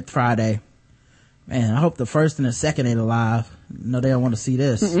arraignment Friday. Man, I hope the first and the second ain't alive. No, they don't want to see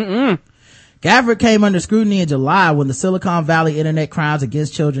this. Gafford came under scrutiny in July when the Silicon Valley Internet Crimes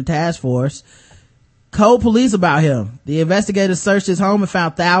Against Children Task Force told police about him. The investigators searched his home and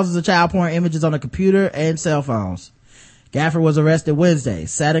found thousands of child porn images on a computer and cell phones. Gafford was arrested Wednesday.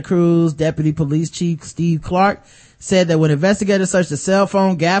 Santa Cruz Deputy Police Chief Steve Clark said that when investigators searched the cell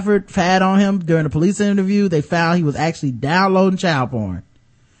phone Gafford had on him during a police interview, they found he was actually downloading child porn.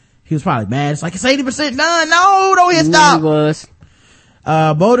 He was probably mad. It's like, it's 80% done. No, don't hit stop. He was.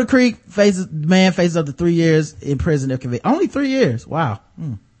 Boulder Creek man faces up to 3 years in prison if convicted. Only 3 years. Wow.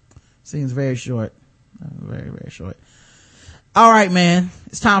 Seems very short. Very, very short. All right, man.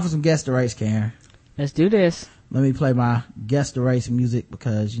 It's time for some Guess the Race, Karen. Let's do this. Let me play my Guess the Race music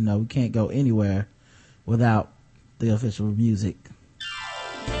because, you know, we can't go anywhere without the official music.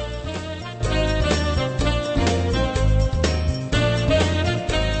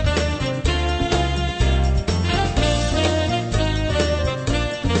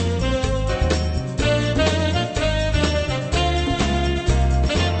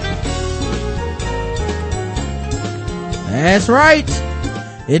 That's right.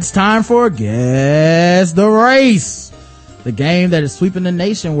 It's time for Guess the Race, the game that is sweeping the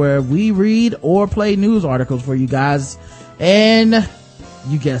nation where we read or play news articles for you guys and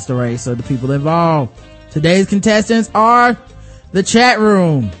you guess the race of the people involved. Today's contestants are the chat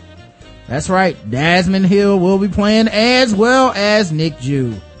room. That's right. Desmond Hill will be playing as well as Nick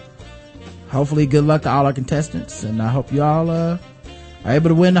Jew. Hopefully good luck to all our contestants and I hope you all are able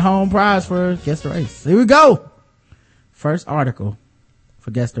to win the home prize for Guess the Race. Here we go. First article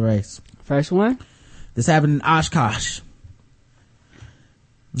for Guess the Race. First one. This happened in Oshkosh.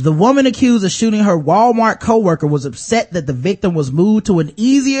 The woman accused of shooting her Walmart coworker was upset that the victim was moved to an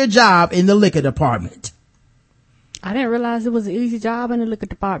easier job in the liquor department. I didn't realize it was an easy job in the liquor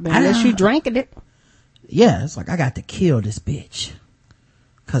department unless you drank it. Yeah, it's like, I got to kill this bitch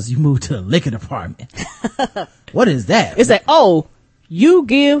because you moved to the liquor department. What is that? It's like, oh, you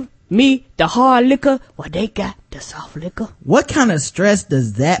give me the hard liquor, well, they got the soft liquor. What kind of stress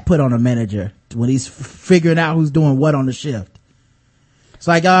does that put on a manager when he's figuring out who's doing what on the shift? It's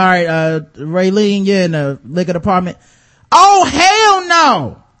like, all right, Raylene, you're in the liquor department. Oh, hell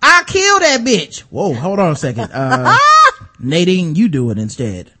no. I killed that bitch. Whoa, hold on a second. Nadine, you do it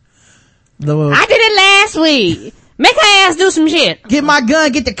instead. I did it last week. Make her ass do some shit. Get my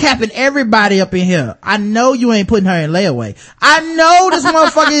gun, get the capping everybody up in here. I know you ain't putting her in layaway. I know this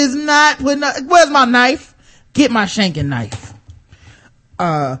motherfucker is not putting her, where's my knife? Get my shanking knife.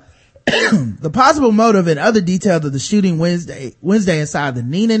 The possible motive and other details of the shooting Wednesday inside the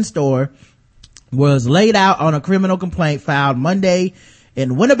Neenan store was laid out on a criminal complaint filed Monday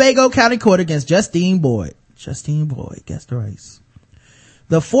in Winnebago County Court against Justine Boyd. Justine Boyd, guess the race.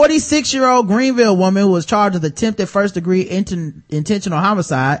 The 46-year-old Greenville woman who was charged with attempted first-degree intentional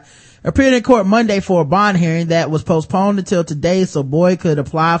homicide appeared in court Monday for a bond hearing that was postponed until today so Boyd could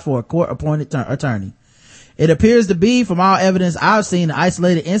apply for a court-appointed attorney. It appears to be, from all evidence I've seen, an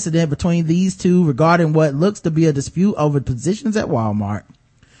isolated incident between these two regarding what looks to be a dispute over positions at Walmart.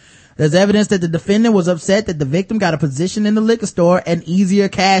 There's evidence that the defendant was upset that the victim got a position in the liquor store and easier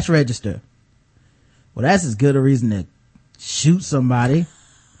cash register. Well, that's as good a reason to shoot somebody.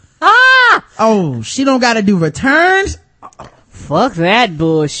 Oh, she don't gotta do returns? Fuck that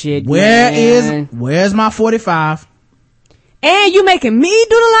bullshit. Where's my 45? And you making me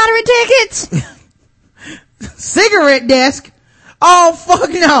do the lottery tickets? Cigarette desk? Oh, fuck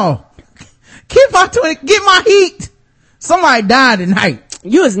no. Get my heat. Somebody died tonight.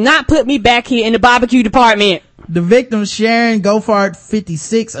 You has not put me back here in the barbecue department. The victim, Sharon Goffard,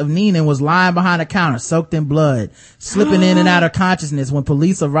 56, of Neenan, was lying behind a counter, soaked in blood, slipping in and out of consciousness when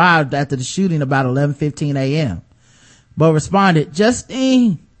police arrived after the shooting about 11:15 a.m. But responded,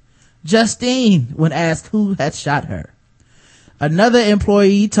 Justine, when asked who had shot her. Another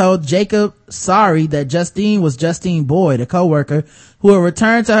employee told Jacob Sorry that Justine was Justine Boyd, a coworker who had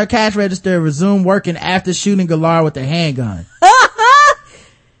returned to her cash register and resumed working after shooting Galar with a handgun.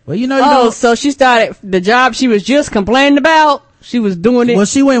 Well, you know. So she started the job she was just complaining about. She was doing it. Well,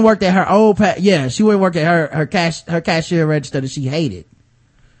 she went and worked at her old she went and worked at her cashier register that she hated.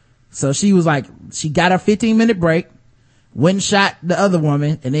 So she was like, she got a 15-minute break, went and shot the other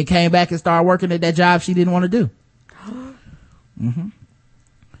woman, and then came back and started working at that job she didn't want to do. Mm-hmm.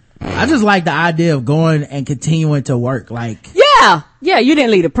 I just like the idea of going and continuing to work. Like, yeah, you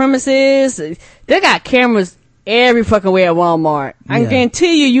didn't leave the premises. They got cameras every fucking way at Walmart. I can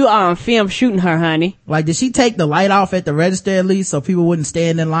guarantee you are on film shooting her, honey. Like, did she take the light off at the register at least so people wouldn't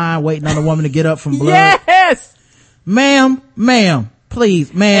stand in line waiting on the woman to get up from blood? Yes! Ma'am,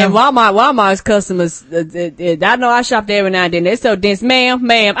 Please, ma'am. And Walmart's customers, I know I shop there every now and then. They're so dense. Ma'am,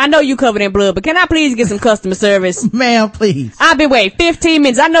 I know you covered in blood, but can I please get some customer service? Ma'am, please. I've been waiting 15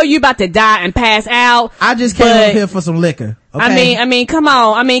 minutes. I know you about to die and pass out. I just came over here for some liquor. Okay? I mean, come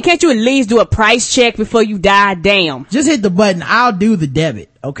on. I mean, can't you at least do a price check before you die? Damn. Just hit the button. I'll do the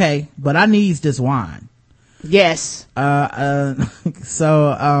debit. Okay. But I needs this wine. Yes.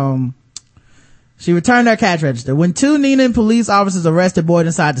 She returned her cash register. When two Neenah police officers arrested Boyd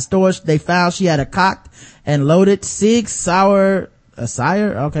inside the store, they found she had a cocked and loaded semi-automatic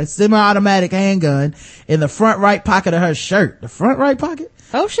handgun in the front right pocket of her shirt. The front right pocket?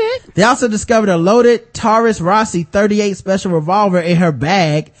 Oh shit. They also discovered a loaded Taurus Rossi .38 special revolver in her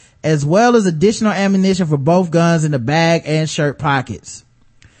bag, as well as additional ammunition for both guns in the bag and shirt pockets.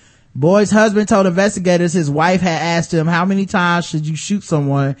 Boyd's husband told investigators his wife had asked him, how many times should you shoot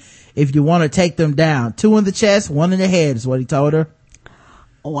someone if you want to take them down? 2 in the chest, 1 in the head is what he told her.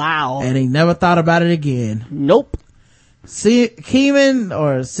 Wow. And he never thought about it again. Nope. Seaman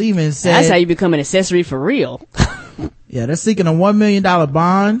said, that's how you become an accessory for real. Yeah, they're seeking a $1 million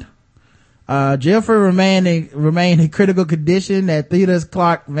bond. Jeffrey remained in critical condition at Theda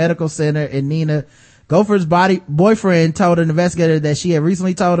Clark Medical Center in Neenah. Gopher's boyfriend told an investigator that she had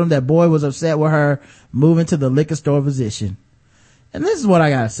recently told him that Boyd was upset with her moving to the liquor store position. And this is what I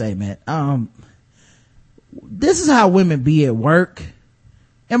gotta say, man. This is how women be at work.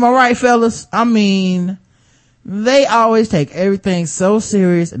 Am I right, fellas? I mean, they always take everything so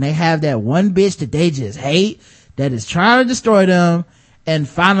serious, and they have that one bitch that they just hate that is trying to destroy them, and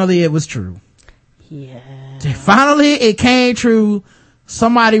finally it was true. Yeah. Finally it came true.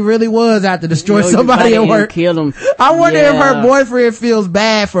 Somebody really was out to destroy somebody at work. Kill them. I wonder if her boyfriend feels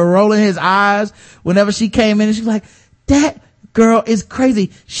bad for rolling his eyes whenever she came in and she's like, that girl is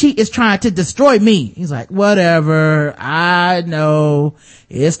crazy. She is trying to destroy me. He's like, whatever. I know.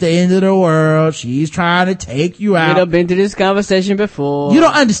 It's the end of the world. She's trying to take you out. I've been to this conversation before. You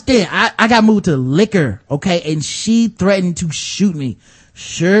don't understand. I got moved to liquor, okay? And she threatened to shoot me.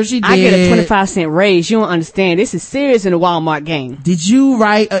 Sure she did. I get a 25-cent raise. You don't understand. This is serious in the Walmart game. Did you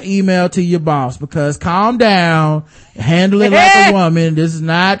write an email to your boss? Because calm down. Handle it like a woman. This is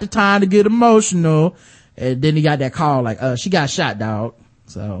not the time to get emotional. And then he got that call like, she got shot, dog.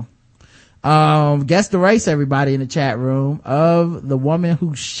 So, guess the race, everybody in the chat room, of the woman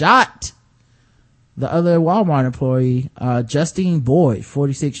who shot the other Walmart employee, Justine Boyd,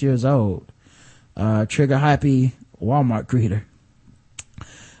 46 years old. Trigger happy Walmart greeter.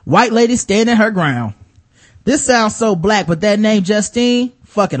 White lady standing her ground. This sounds so black, but that name Justine,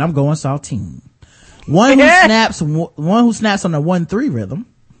 fuck it, I'm going saltine. One who snaps on the 1-3 rhythm.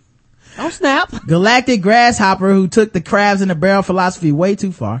 Oh snap. Galactic grasshopper who took the crabs in the barrel philosophy way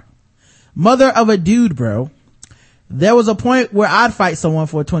too far. Mother of a dude, bro. There was a point where I'd fight someone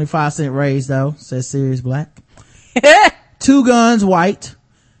for a 25-cent raise though, says Sirius Black. 2 guns, white.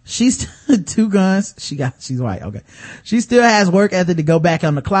 She's 2 guns. She's white. Okay. She still has work ethic to go back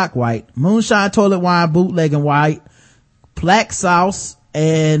on the clock, white. Moonshine toilet wine bootlegging, white. Black sauce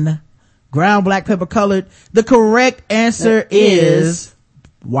and ground black pepper colored. The correct answer is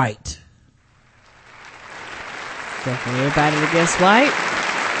white. So for everybody to guess white,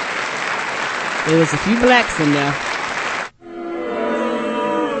 there was a few blacks in there.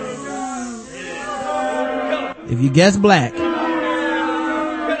 If you guess black,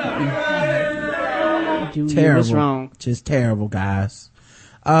 terrible. What's wrong? Just terrible, guys.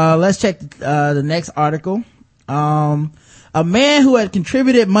 Let's check the next article. A man who had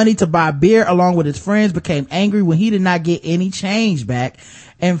contributed money to buy beer along with his friends became angry when he did not get any change back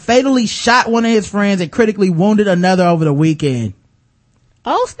and fatally shot one of his friends and critically wounded another over the weekend.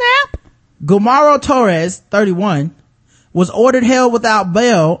 Oh snap. Gumaro Torres, 31, was ordered held without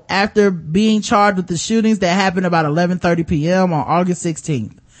bail after being charged with the shootings that happened about 11:30 p.m. on August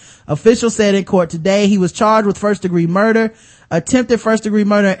 16th. Officials said in court today he was charged with first-degree murder, attempted first-degree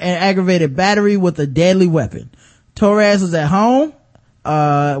murder, and aggravated battery with a deadly weapon. Torres was at home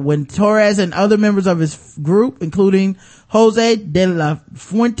when Torres and other members of his group, including Jose de la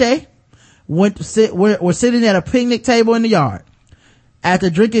Fuente, were sitting at a picnic table in the yard.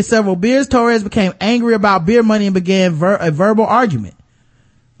 After drinking several beers, Torres became angry about beer money and began a verbal argument.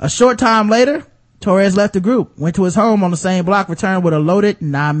 A short time later, Torres left the group, went to his home on the same block, returned with a loaded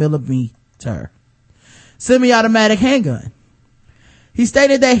 9mm semi-automatic handgun. He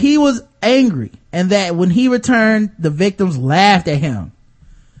stated that he was angry and that when he returned, the victims laughed at him,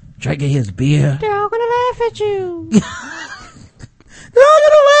 drinking his beer. They're all gonna laugh at you. They're all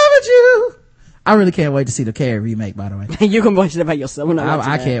gonna laugh at you. I really can't wait to see the Carrie remake, by the way. You can watch it by yourself.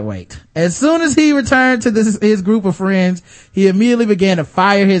 I can't wait. As soon as he returned to his group of friends, he immediately began to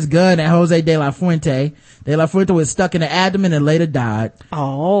fire his gun at Jose De La Fuente. De La Fuente was stuck in the abdomen and later died.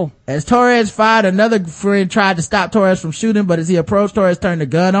 Oh. As Torres fired, another friend tried to stop Torres from shooting, but as he approached, Torres turned the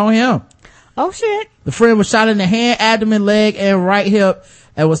gun on him. Oh shit. The friend was shot in the hand, abdomen, leg, and right hip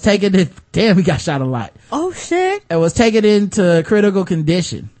and was taken to, damn, he got shot a lot. Oh shit. And was taken into critical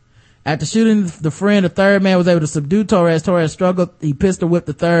condition. After shooting the friend, the third man was able to subdue Torres. Torres struggled. He pistol whipped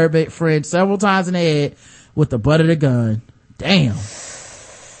the third friend several times in the head with the butt of the gun. Damn.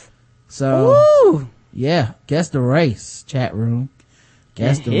 So, Ooh. yeah, guess the race, chat room.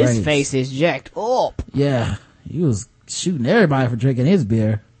 Guess the race. His face is jacked up. Yeah, he was shooting everybody for drinking his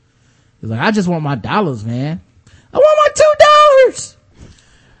beer. He's like, I just want my dollars, man. I want my $2.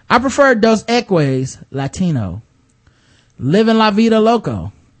 I prefer Dos Equis Latino. Living La Vida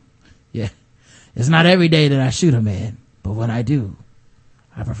Loco. Yeah. It's not every day that I shoot a man, but when I do,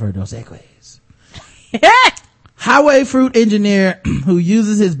 I prefer Dos Equis. Highway fruit engineer who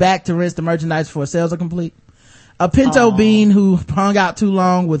uses his back to rinse the merchandise before sales are complete. A pinto bean who hung out too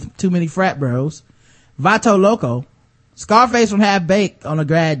long with too many frat bros. Vato Loco. Scarface from Half Baked on a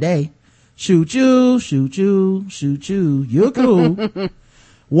grad day. Shoot you, shoot you, shoot you. You're cool.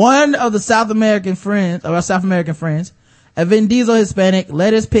 One of the South American friends. A Vin Diesel Hispanic,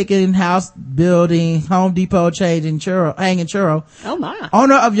 lettuce picking, house building, Home Depot hanging churro. Oh my.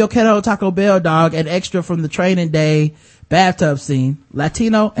 Owner of Yoquero Taco Bell dog and extra from the Training Day bathtub scene.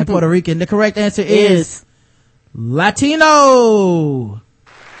 Latino and Puerto Rican. The correct answer is Latino.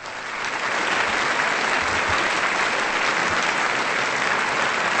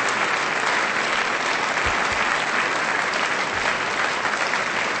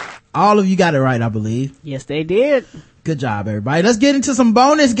 All of you got it right, I believe. Yes, they did. Good job, everybody. Let's get into some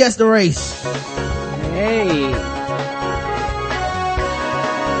bonus Guess the Race. Hey.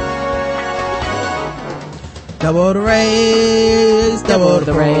 Double the race, double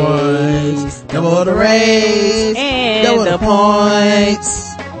the race, double the race, and double the the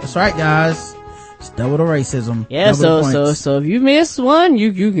points. That's right, guys. It's double the racism. Yeah, double the points. so if you miss one,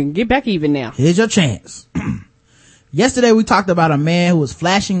 you can get back even now. Here's your chance. Yesterday we talked about a man who was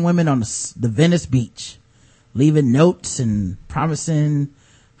flashing women on the Venice beach, leaving notes and promising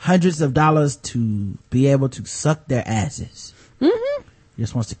hundreds of dollars to be able to suck their asses. Mm-hmm. He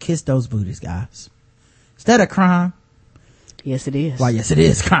just wants to kiss those booties, guys. Is that a crime? Yes, it is. Why, yes, it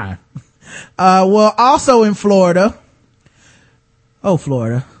is crime. Well, also in Florida. Oh,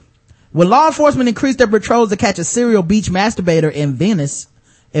 Florida. When law enforcement increased their patrols to catch a serial beach masturbator in Venice,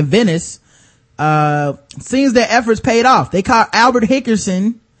 seems their efforts paid off. They caught Albert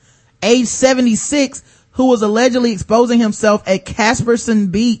Hickerson, age 76, who was allegedly exposing himself at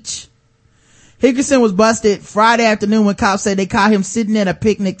Casperson Beach. Hickerson was busted Friday afternoon when cops said they caught him sitting at a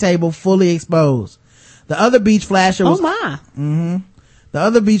picnic table fully exposed. The other beach flasher was... Oh my. Mm-hmm. The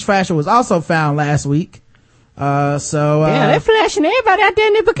other beach flasher was also found last week. Yeah, they're flashing everybody out there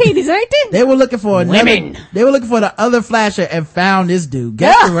in their bikinis, ain't they? They were looking for women. They were looking for the other flasher and found this dude.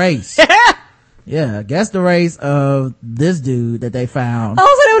 Guess the race. Yeah, guess the race of this dude that they found. Oh,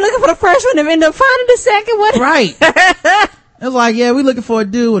 so they were looking for the first one and ended up finding the second one? Right. It was like, yeah, we looking for a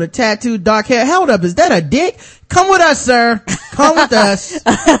dude with a tattooed dark hair. Hold up, is that a dick? Come with us, sir. Come with us.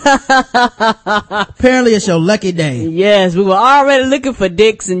 Apparently it's your lucky day. Yes, we were already looking for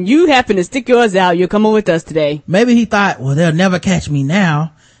dicks and you happen to stick yours out. You're coming with us today. Maybe he thought, well, they'll never catch me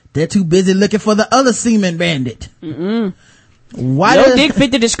now. They're too busy looking for the other semen bandit. Your dick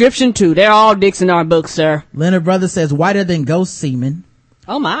fit the description too. They're all dicks in our book, sir. Leonard Brothers says whiter than ghost semen.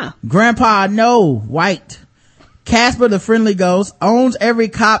 Oh my. Grandpa, no, white. Casper the Friendly Ghost owns every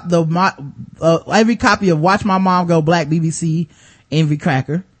copy of Watch My Mom Go Black BBC Envy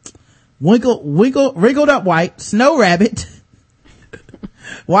Cracker. Wrinkled up white. Snow Rabbit.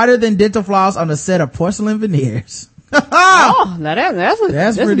 Whiter than dental floss on a set of porcelain veneers. Oh, now that's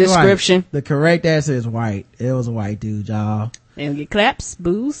a description. White. The correct answer is white. It was a white dude, y'all. They don't get claps,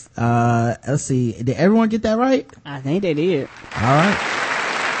 boos. Let's see. Did everyone get that right? I think they did. All right.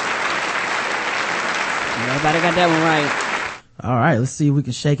 Everybody got that one right. All right, let's see if we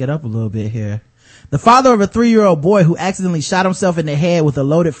can shake it up a little bit here. The father of a 3-year-old boy who accidentally shot himself in the head with a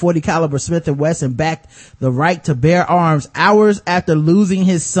loaded .40 caliber Smith & Wesson backed the right to bear arms hours after losing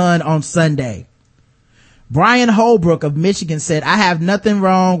his son on Sunday. Brian Holbrook of Michigan said, I have nothing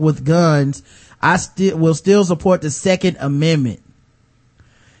wrong with guns. I will still support the Second Amendment.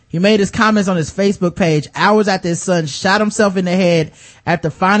 He made his comments on his Facebook page hours after his son shot himself in the head after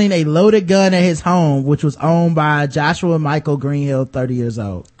finding a loaded gun at his home, which was owned by Joshua Michael Greenhill, 30 years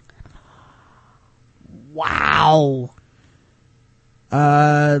old. Wow.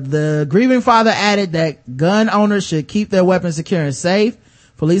 The grieving father added that gun owners should keep their weapons secure and safe.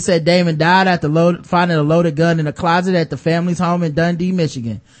 Police said Damon died after finding a loaded gun in a closet at the family's home in Dundee,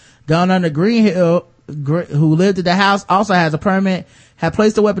 Michigan. Gun owner Greenhill, who lived at the house, also has a permit, had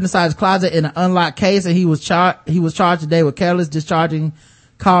placed the weapon inside his closet in an unlocked case, and he was charged today with careless discharging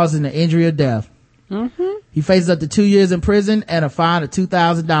causing the injury or death. Mm-hmm. He faces up to 2 years in prison and a fine of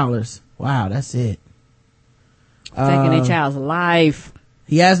 $2,000. Wow, that's it. Taking a child's life.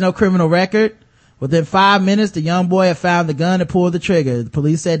 He has no criminal record. Within 5 minutes, the young boy had found the gun and pulled the trigger. The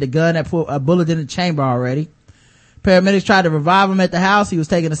police said the gun had put a bullet in the chamber already. Paramedics tried to revive him at the house. He was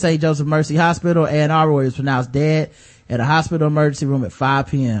taken to St. Joseph Mercy Hospital, Ann Arbor, where he was pronounced dead at a hospital emergency room at 5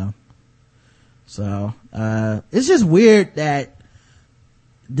 p.m. So, it's just weird that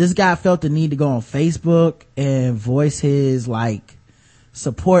this guy felt the need to go on Facebook and voice his, like,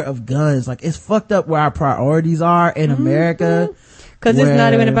 support of guns. Like, it's fucked up where our priorities are in America. Cause it's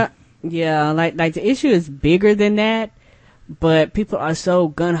not even about, like the issue is bigger than that, but people are so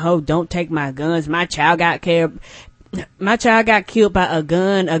gun-ho, don't take my guns. My child got killed by a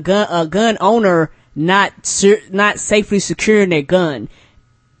gun owner not safely securing their gun.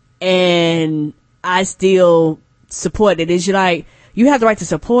 And I still support it. It's like, you have the right to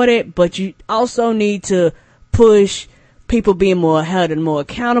support it, but you also need to push people being more held and more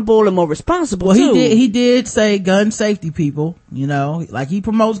accountable and more responsible. Well, too. he did say gun safety, people, you know, like he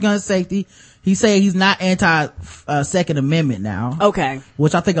promotes gun safety. He said he's not anti Second Amendment now. Okay.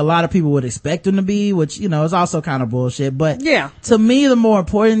 Which I think a lot of people would expect him to be, which, you know, is also kind of bullshit. But yeah, to me,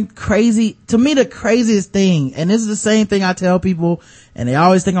 the craziest thing, and this is the same thing I tell people, and they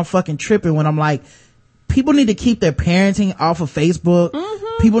always think I'm fucking tripping when I'm like, people need to keep their parenting off of Facebook.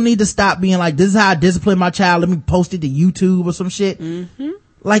 Mm-hmm. People need to stop being like, this is how I discipline my child. Let me post it to YouTube or some shit. Mm-hmm.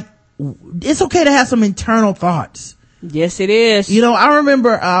 Like, it's okay to have some internal thoughts. Yes, it is. You know, I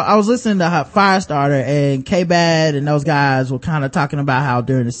remember, I was listening to Firestarter, and K-Bad and those guys were kind of talking about how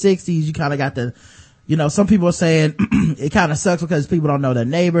during the 60s, you kind of got the, you know, some people are saying it kind of sucks because people don't know their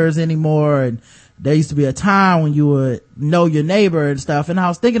neighbors anymore. And there used to be a time when you would know your neighbor and stuff. And I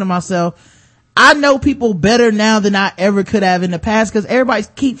was thinking to myself, I know people better now than I ever could have in the past because everybody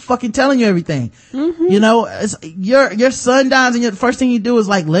keep fucking telling you everything. Mm-hmm. You know, your son dies and the first thing you do is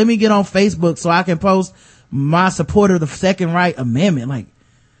like, let me get on Facebook so I can post my support of the Second Right Amendment. Like,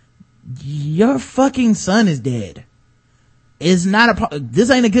 your fucking son is dead. It's not this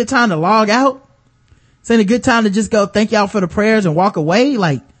ain't a good time to log out. This ain't a good time to just go thank y'all for the prayers and walk away.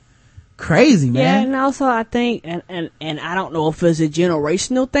 Like, crazy, man. Yeah, and also I think, and I don't know if it's a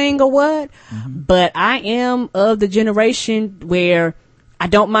generational thing or what, but I am of the generation where I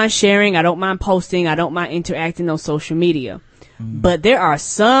don't mind sharing, I don't mind posting, I don't mind interacting on social media. But there are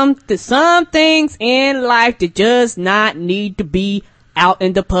some things in life that does not need to be out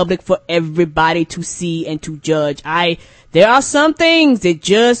in the public for everybody to see and to judge. There are some things that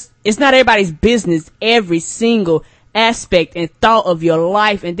it's not everybody's business, every single aspect and thought of your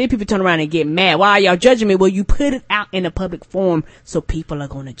life, and then people turn around and get mad. Why are y'all judging me? Well, you put it out in a public forum, so people are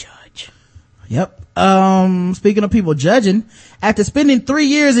gonna judge. Yep. Speaking of people judging, after spending 3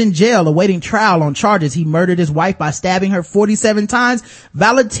 years in jail awaiting trial on charges he murdered his wife by stabbing her 47 times,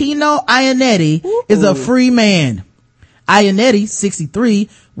 Valentino Ionetti is a free man. Ionetti, 63,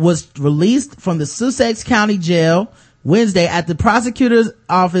 was released from the Sussex County Jail Wednesday after the prosecutor's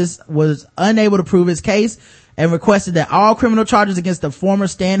office was unable to prove his case and requested that all criminal charges against the former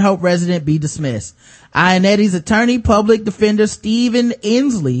Stanhope resident be dismissed. Ionetti's attorney, public defender Stephen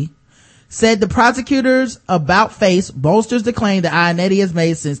Inslee, said the prosecutor's about face bolsters the claim that Ionetti has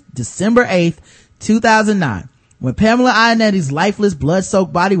made since December 8th, 2009, when Pamela Ionetti's lifeless,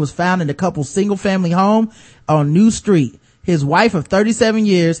 blood-soaked body was found in the couple's single-family home on New Street. His wife of 37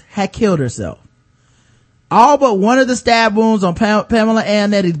 years had killed herself. All but one of the stab wounds on Pamela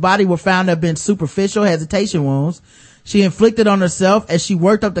Ionetti's body were found to have been superficial hesitation wounds she inflicted on herself as she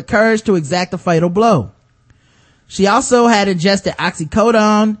worked up the courage to exact a fatal blow. She also had ingested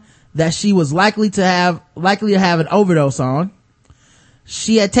oxycodone that she was likely to have an overdose on.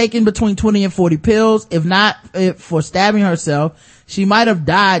 She had taken between 20 and 40 pills. If not for stabbing herself, she might have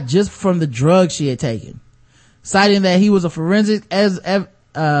died just from the drugs she had taken. Citing that he was a forensic that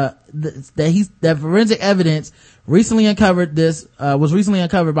forensic evidence recently uncovered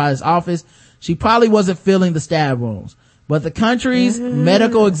by his office. She probably wasn't feeling the stab wounds, but the country's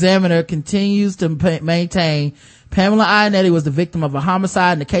medical examiner continues to maintain Pamela Ionetti was the victim of a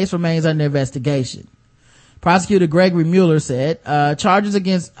homicide and the case remains under investigation. Prosecutor Gregory Mueller said charges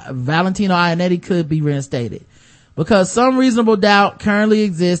against Valentino Ionetti could be reinstated. Because some reasonable doubt currently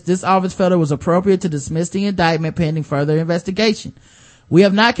exists, this office felt it was appropriate to dismiss the indictment pending further investigation. We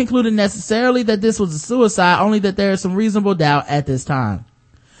have not concluded necessarily that this was a suicide, only that there is some reasonable doubt at this time.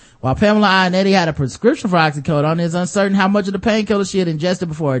 While Pamela Ionetti had a prescription for oxycodone, it is uncertain how much of the painkiller she had ingested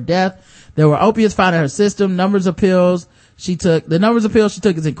before her death. There were opiates found in her system. The numbers of pills she took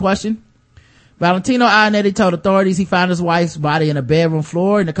is in question. Valentino Ionetti told authorities he found his wife's body in a bedroom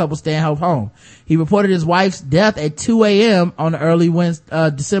floor in the couple's Stanhope home. He reported his wife's death at 2 a.m. on an early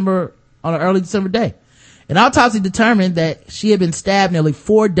December day. An autopsy determined that she had been stabbed nearly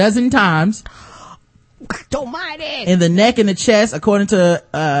 4 dozen times in the neck and the chest, according to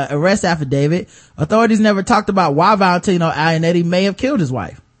arrest affidavit. Authorities never talked about why Valentino Ionetti may have killed his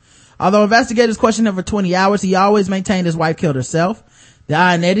wife. Although investigators questioned him for 20 hours, he always maintained his wife killed herself. The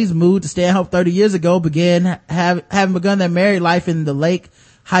Ionettis moved to Stanhope 30 years ago, having begun their married life in the Lake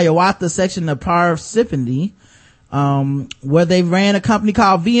Hiawatha section of Parsippany, where they ran a company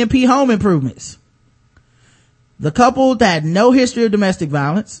called VMP Home Improvements. The couple had no history of domestic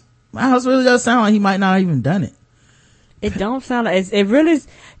violence. My house really does sound like he might not have even done it. It don't sound like it really is.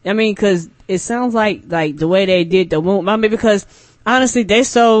 I mean, cause it sounds like the way they did the wound. I mean, because honestly, they're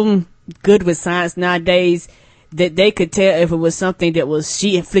so good with science nowadays that they could tell if it was something that was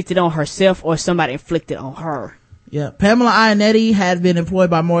she inflicted on herself or somebody inflicted on her. Yeah. Pamela Ionetti had been employed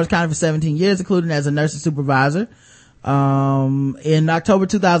by Morris County for 17 years, including as a nursing supervisor. In October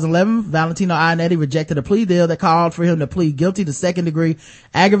 2011, Valentino Ionetti rejected a plea deal that called for him to plead guilty to second-degree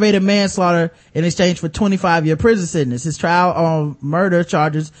aggravated manslaughter in exchange for 25-year prison sentence. His trial on murder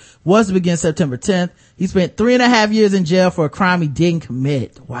charges was to begin September 10th. He spent 3.5 years in jail for a crime he didn't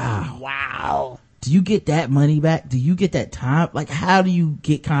commit. Wow. Do you get that money back? Do you get that time? Like, how do you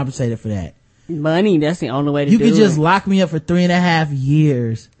get compensated for that? Money, that's the only way to do it. You could just lock me up for 3.5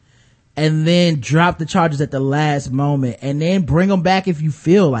 years and then drop the charges at the last moment and then bring them back if you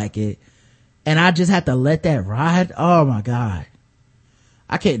feel like it. And I just have to let that ride? Oh my God.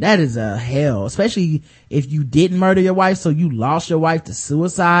 I can't, that is a hell, especially if you didn't murder your wife, so you lost your wife to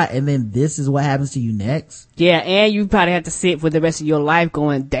suicide and then this is what happens to you next. Yeah, and you probably have to sit for the rest of your life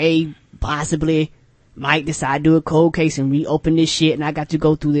going, they possibly might decide to do a cold case and reopen this shit and I got to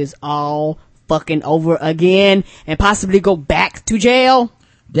go through this all fucking over again and possibly go back to jail.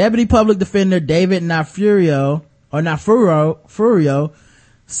 Deputy Public Defender David Naffurio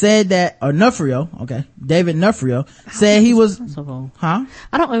said that, David Naffurio said he was, I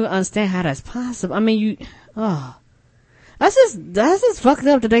don't even understand how that's possible. I mean, that's just fucked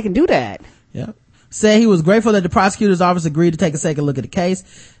up that they can do that. Yeah. Said he was grateful that the prosecutor's office agreed to take a second look at the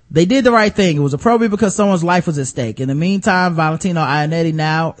case. They did the right thing. It was appropriate because someone's life was at stake. In the meantime, Valentino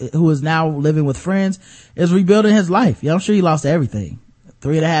Ionetti who is now living with friends, is rebuilding his life. Yeah, I'm sure he lost everything.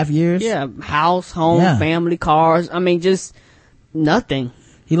 3.5 years. Yeah. House, home, family, cars. I mean, just nothing.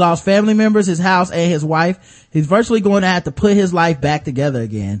 He lost family members, his house, and his wife. He's virtually going to have to put his life back together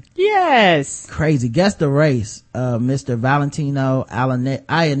again. Yes. Crazy. Guess the race, Mr. Valentino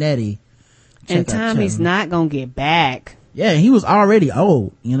Ionetti. In time, he's not gonna get back. Yeah, he was already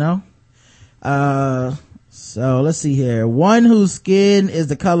old, you know. So let's see here. One whose skin is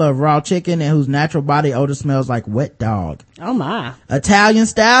the color of raw chicken and whose natural body odor smells like wet dog. Oh my. Italian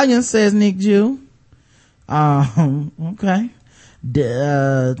stallion, says Nick Jew. Okay. Nobody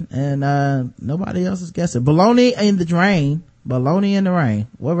else is guessing. Bologna in the rain.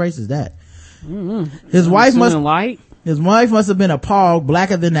 What race is that? Mm-hmm. His wife must have been appalled,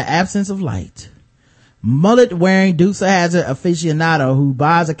 blacker than the absence of light. Mullet wearing Dukes of Hazzard aficionado who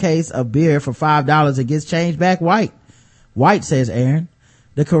buys a case of beer for $5 and gets changed back white. White, says Aaron.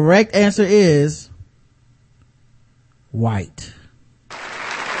 The correct answer is white.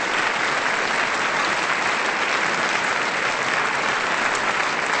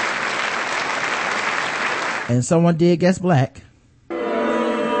 And someone did guess black.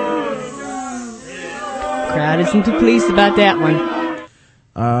 Crowd isn't too pleased about that one.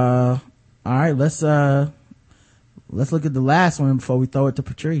 All right, let's look at the last one before we throw it to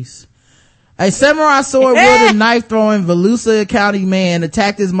Patrice. A samurai sword wielding knife throwing Volusia County man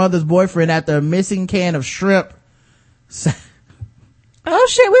attacked his mother's boyfriend after a missing can of shrimp. Oh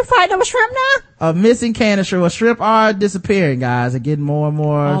shit, we're fighting over shrimp now? A missing can of shrimp. Well, shrimp are disappearing, guys. They're getting more and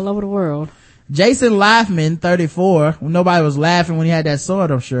more all over the world. Jason Laufman, 34. Nobody was laughing when he had that sword,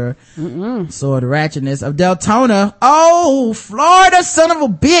 I'm sure. Mm-mm. Sword ratchetness of Deltona. Oh, Florida, son of a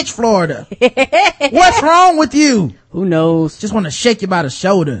bitch, Florida. What's wrong with you? Who knows? Just want to shake you by the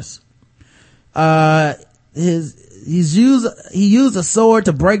shoulders. He used a sword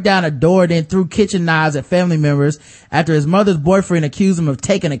to break down a door, then threw kitchen knives at family members after his mother's boyfriend accused him of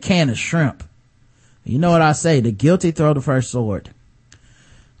taking a can of shrimp. You know what I say, the guilty throw the first sword.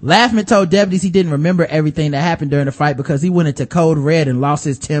 Laughman told deputies he didn't remember everything that happened during the fight because he went into code red and lost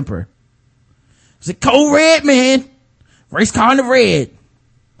his temper. He said, code red, man. Race car in the red.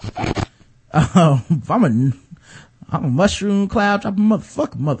 I'm a mushroom cloud dropping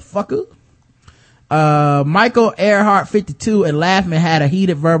motherfucker. Michael Earhart, 52, and Laughman had a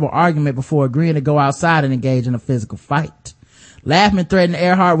heated verbal argument before agreeing to go outside and engage in a physical fight. Laughman threatened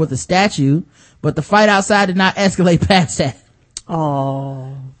Earhart with a statue, but the fight outside did not escalate past that.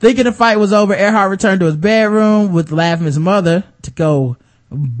 Oh. Thinking the fight was over, Earhart returned to his bedroom with Laughman's mother to go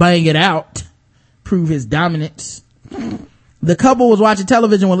bang it out, prove his dominance. The couple was watching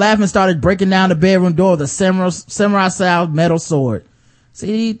television when Laughman started breaking down the bedroom door with a samurai-style metal sword.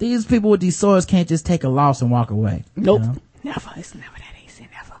 See, these people with these swords can't just take a loss and walk away. Nope. You know? Never. It's never that easy.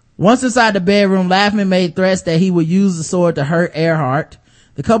 Never. Once inside the bedroom, Laughman made threats that he would use the sword to hurt Earhart.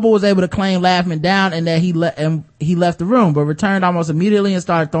 The couple was able to claim Laughman down and that he left the room, but returned almost immediately and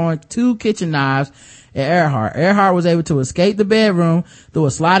started throwing 2 kitchen knives at Earhart. Earhart was able to escape the bedroom through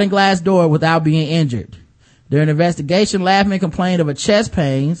a sliding glass door without being injured. During the investigation, Laughman complained of a chest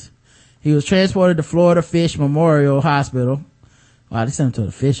pains. He was transported to Florida Fish Memorial Hospital. Wow, they sent him to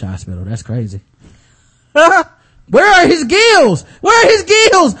the fish hospital. That's crazy. Where are his gills?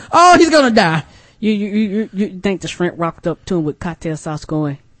 Oh, he's gonna die. You think the shrimp rocked up to him with cocktail sauce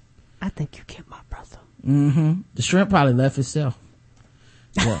going, I think you killed my brother. Mm-hmm. The shrimp probably left himself.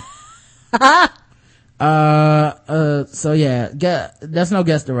 Yeah. So yeah, that's no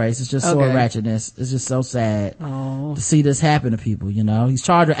guess the race. It's just sword ratchetness. It's just so sad to see this happen to people, you know. He's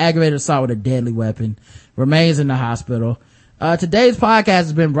charged with aggravated assault with a deadly weapon, remains in the hospital. Today's podcast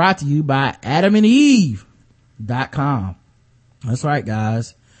has been brought to you by AdamandEve.com. That's right,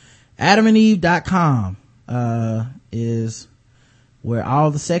 guys. AdamandEve.com, is where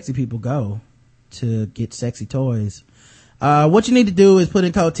all the sexy people go to get sexy toys. What you need to do is put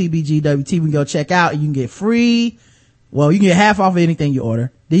in code TBGWT. We can go check out and you can get you can get half off of anything you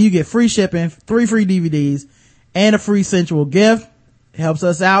order. Then you get free shipping, 3 free DVDs, and a free sensual gift. It helps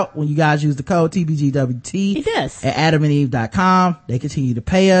us out when you guys use the code TBGWT. It does. At AdamandEve.com. They continue to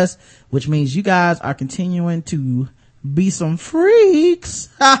pay us, which means you guys are continuing to be some freaks.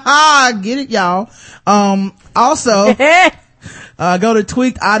 Get it, y'all. Also, go to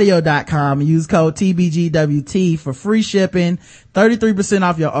tweakedaudio.com and use code TBGWT for free shipping, 33%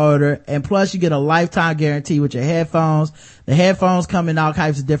 off your order, and plus you get a lifetime guarantee with your headphones. The headphones come in all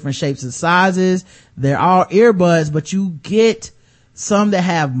types of different shapes and sizes. They're all earbuds, but you get some that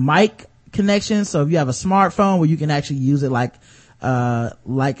have mic connections. So if you have a smartphone where you can actually use it to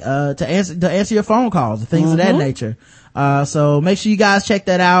answer your phone calls and things of that nature. So make sure you guys check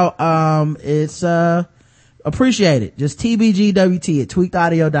that out. It's appreciated. Just TBGWT at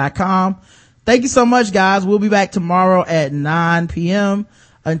tweakedaudio.com. Thank you so much, guys. We'll be back tomorrow at 9 p.m.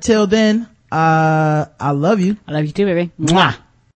 Until then, I love you. I love you too, baby. Mwah.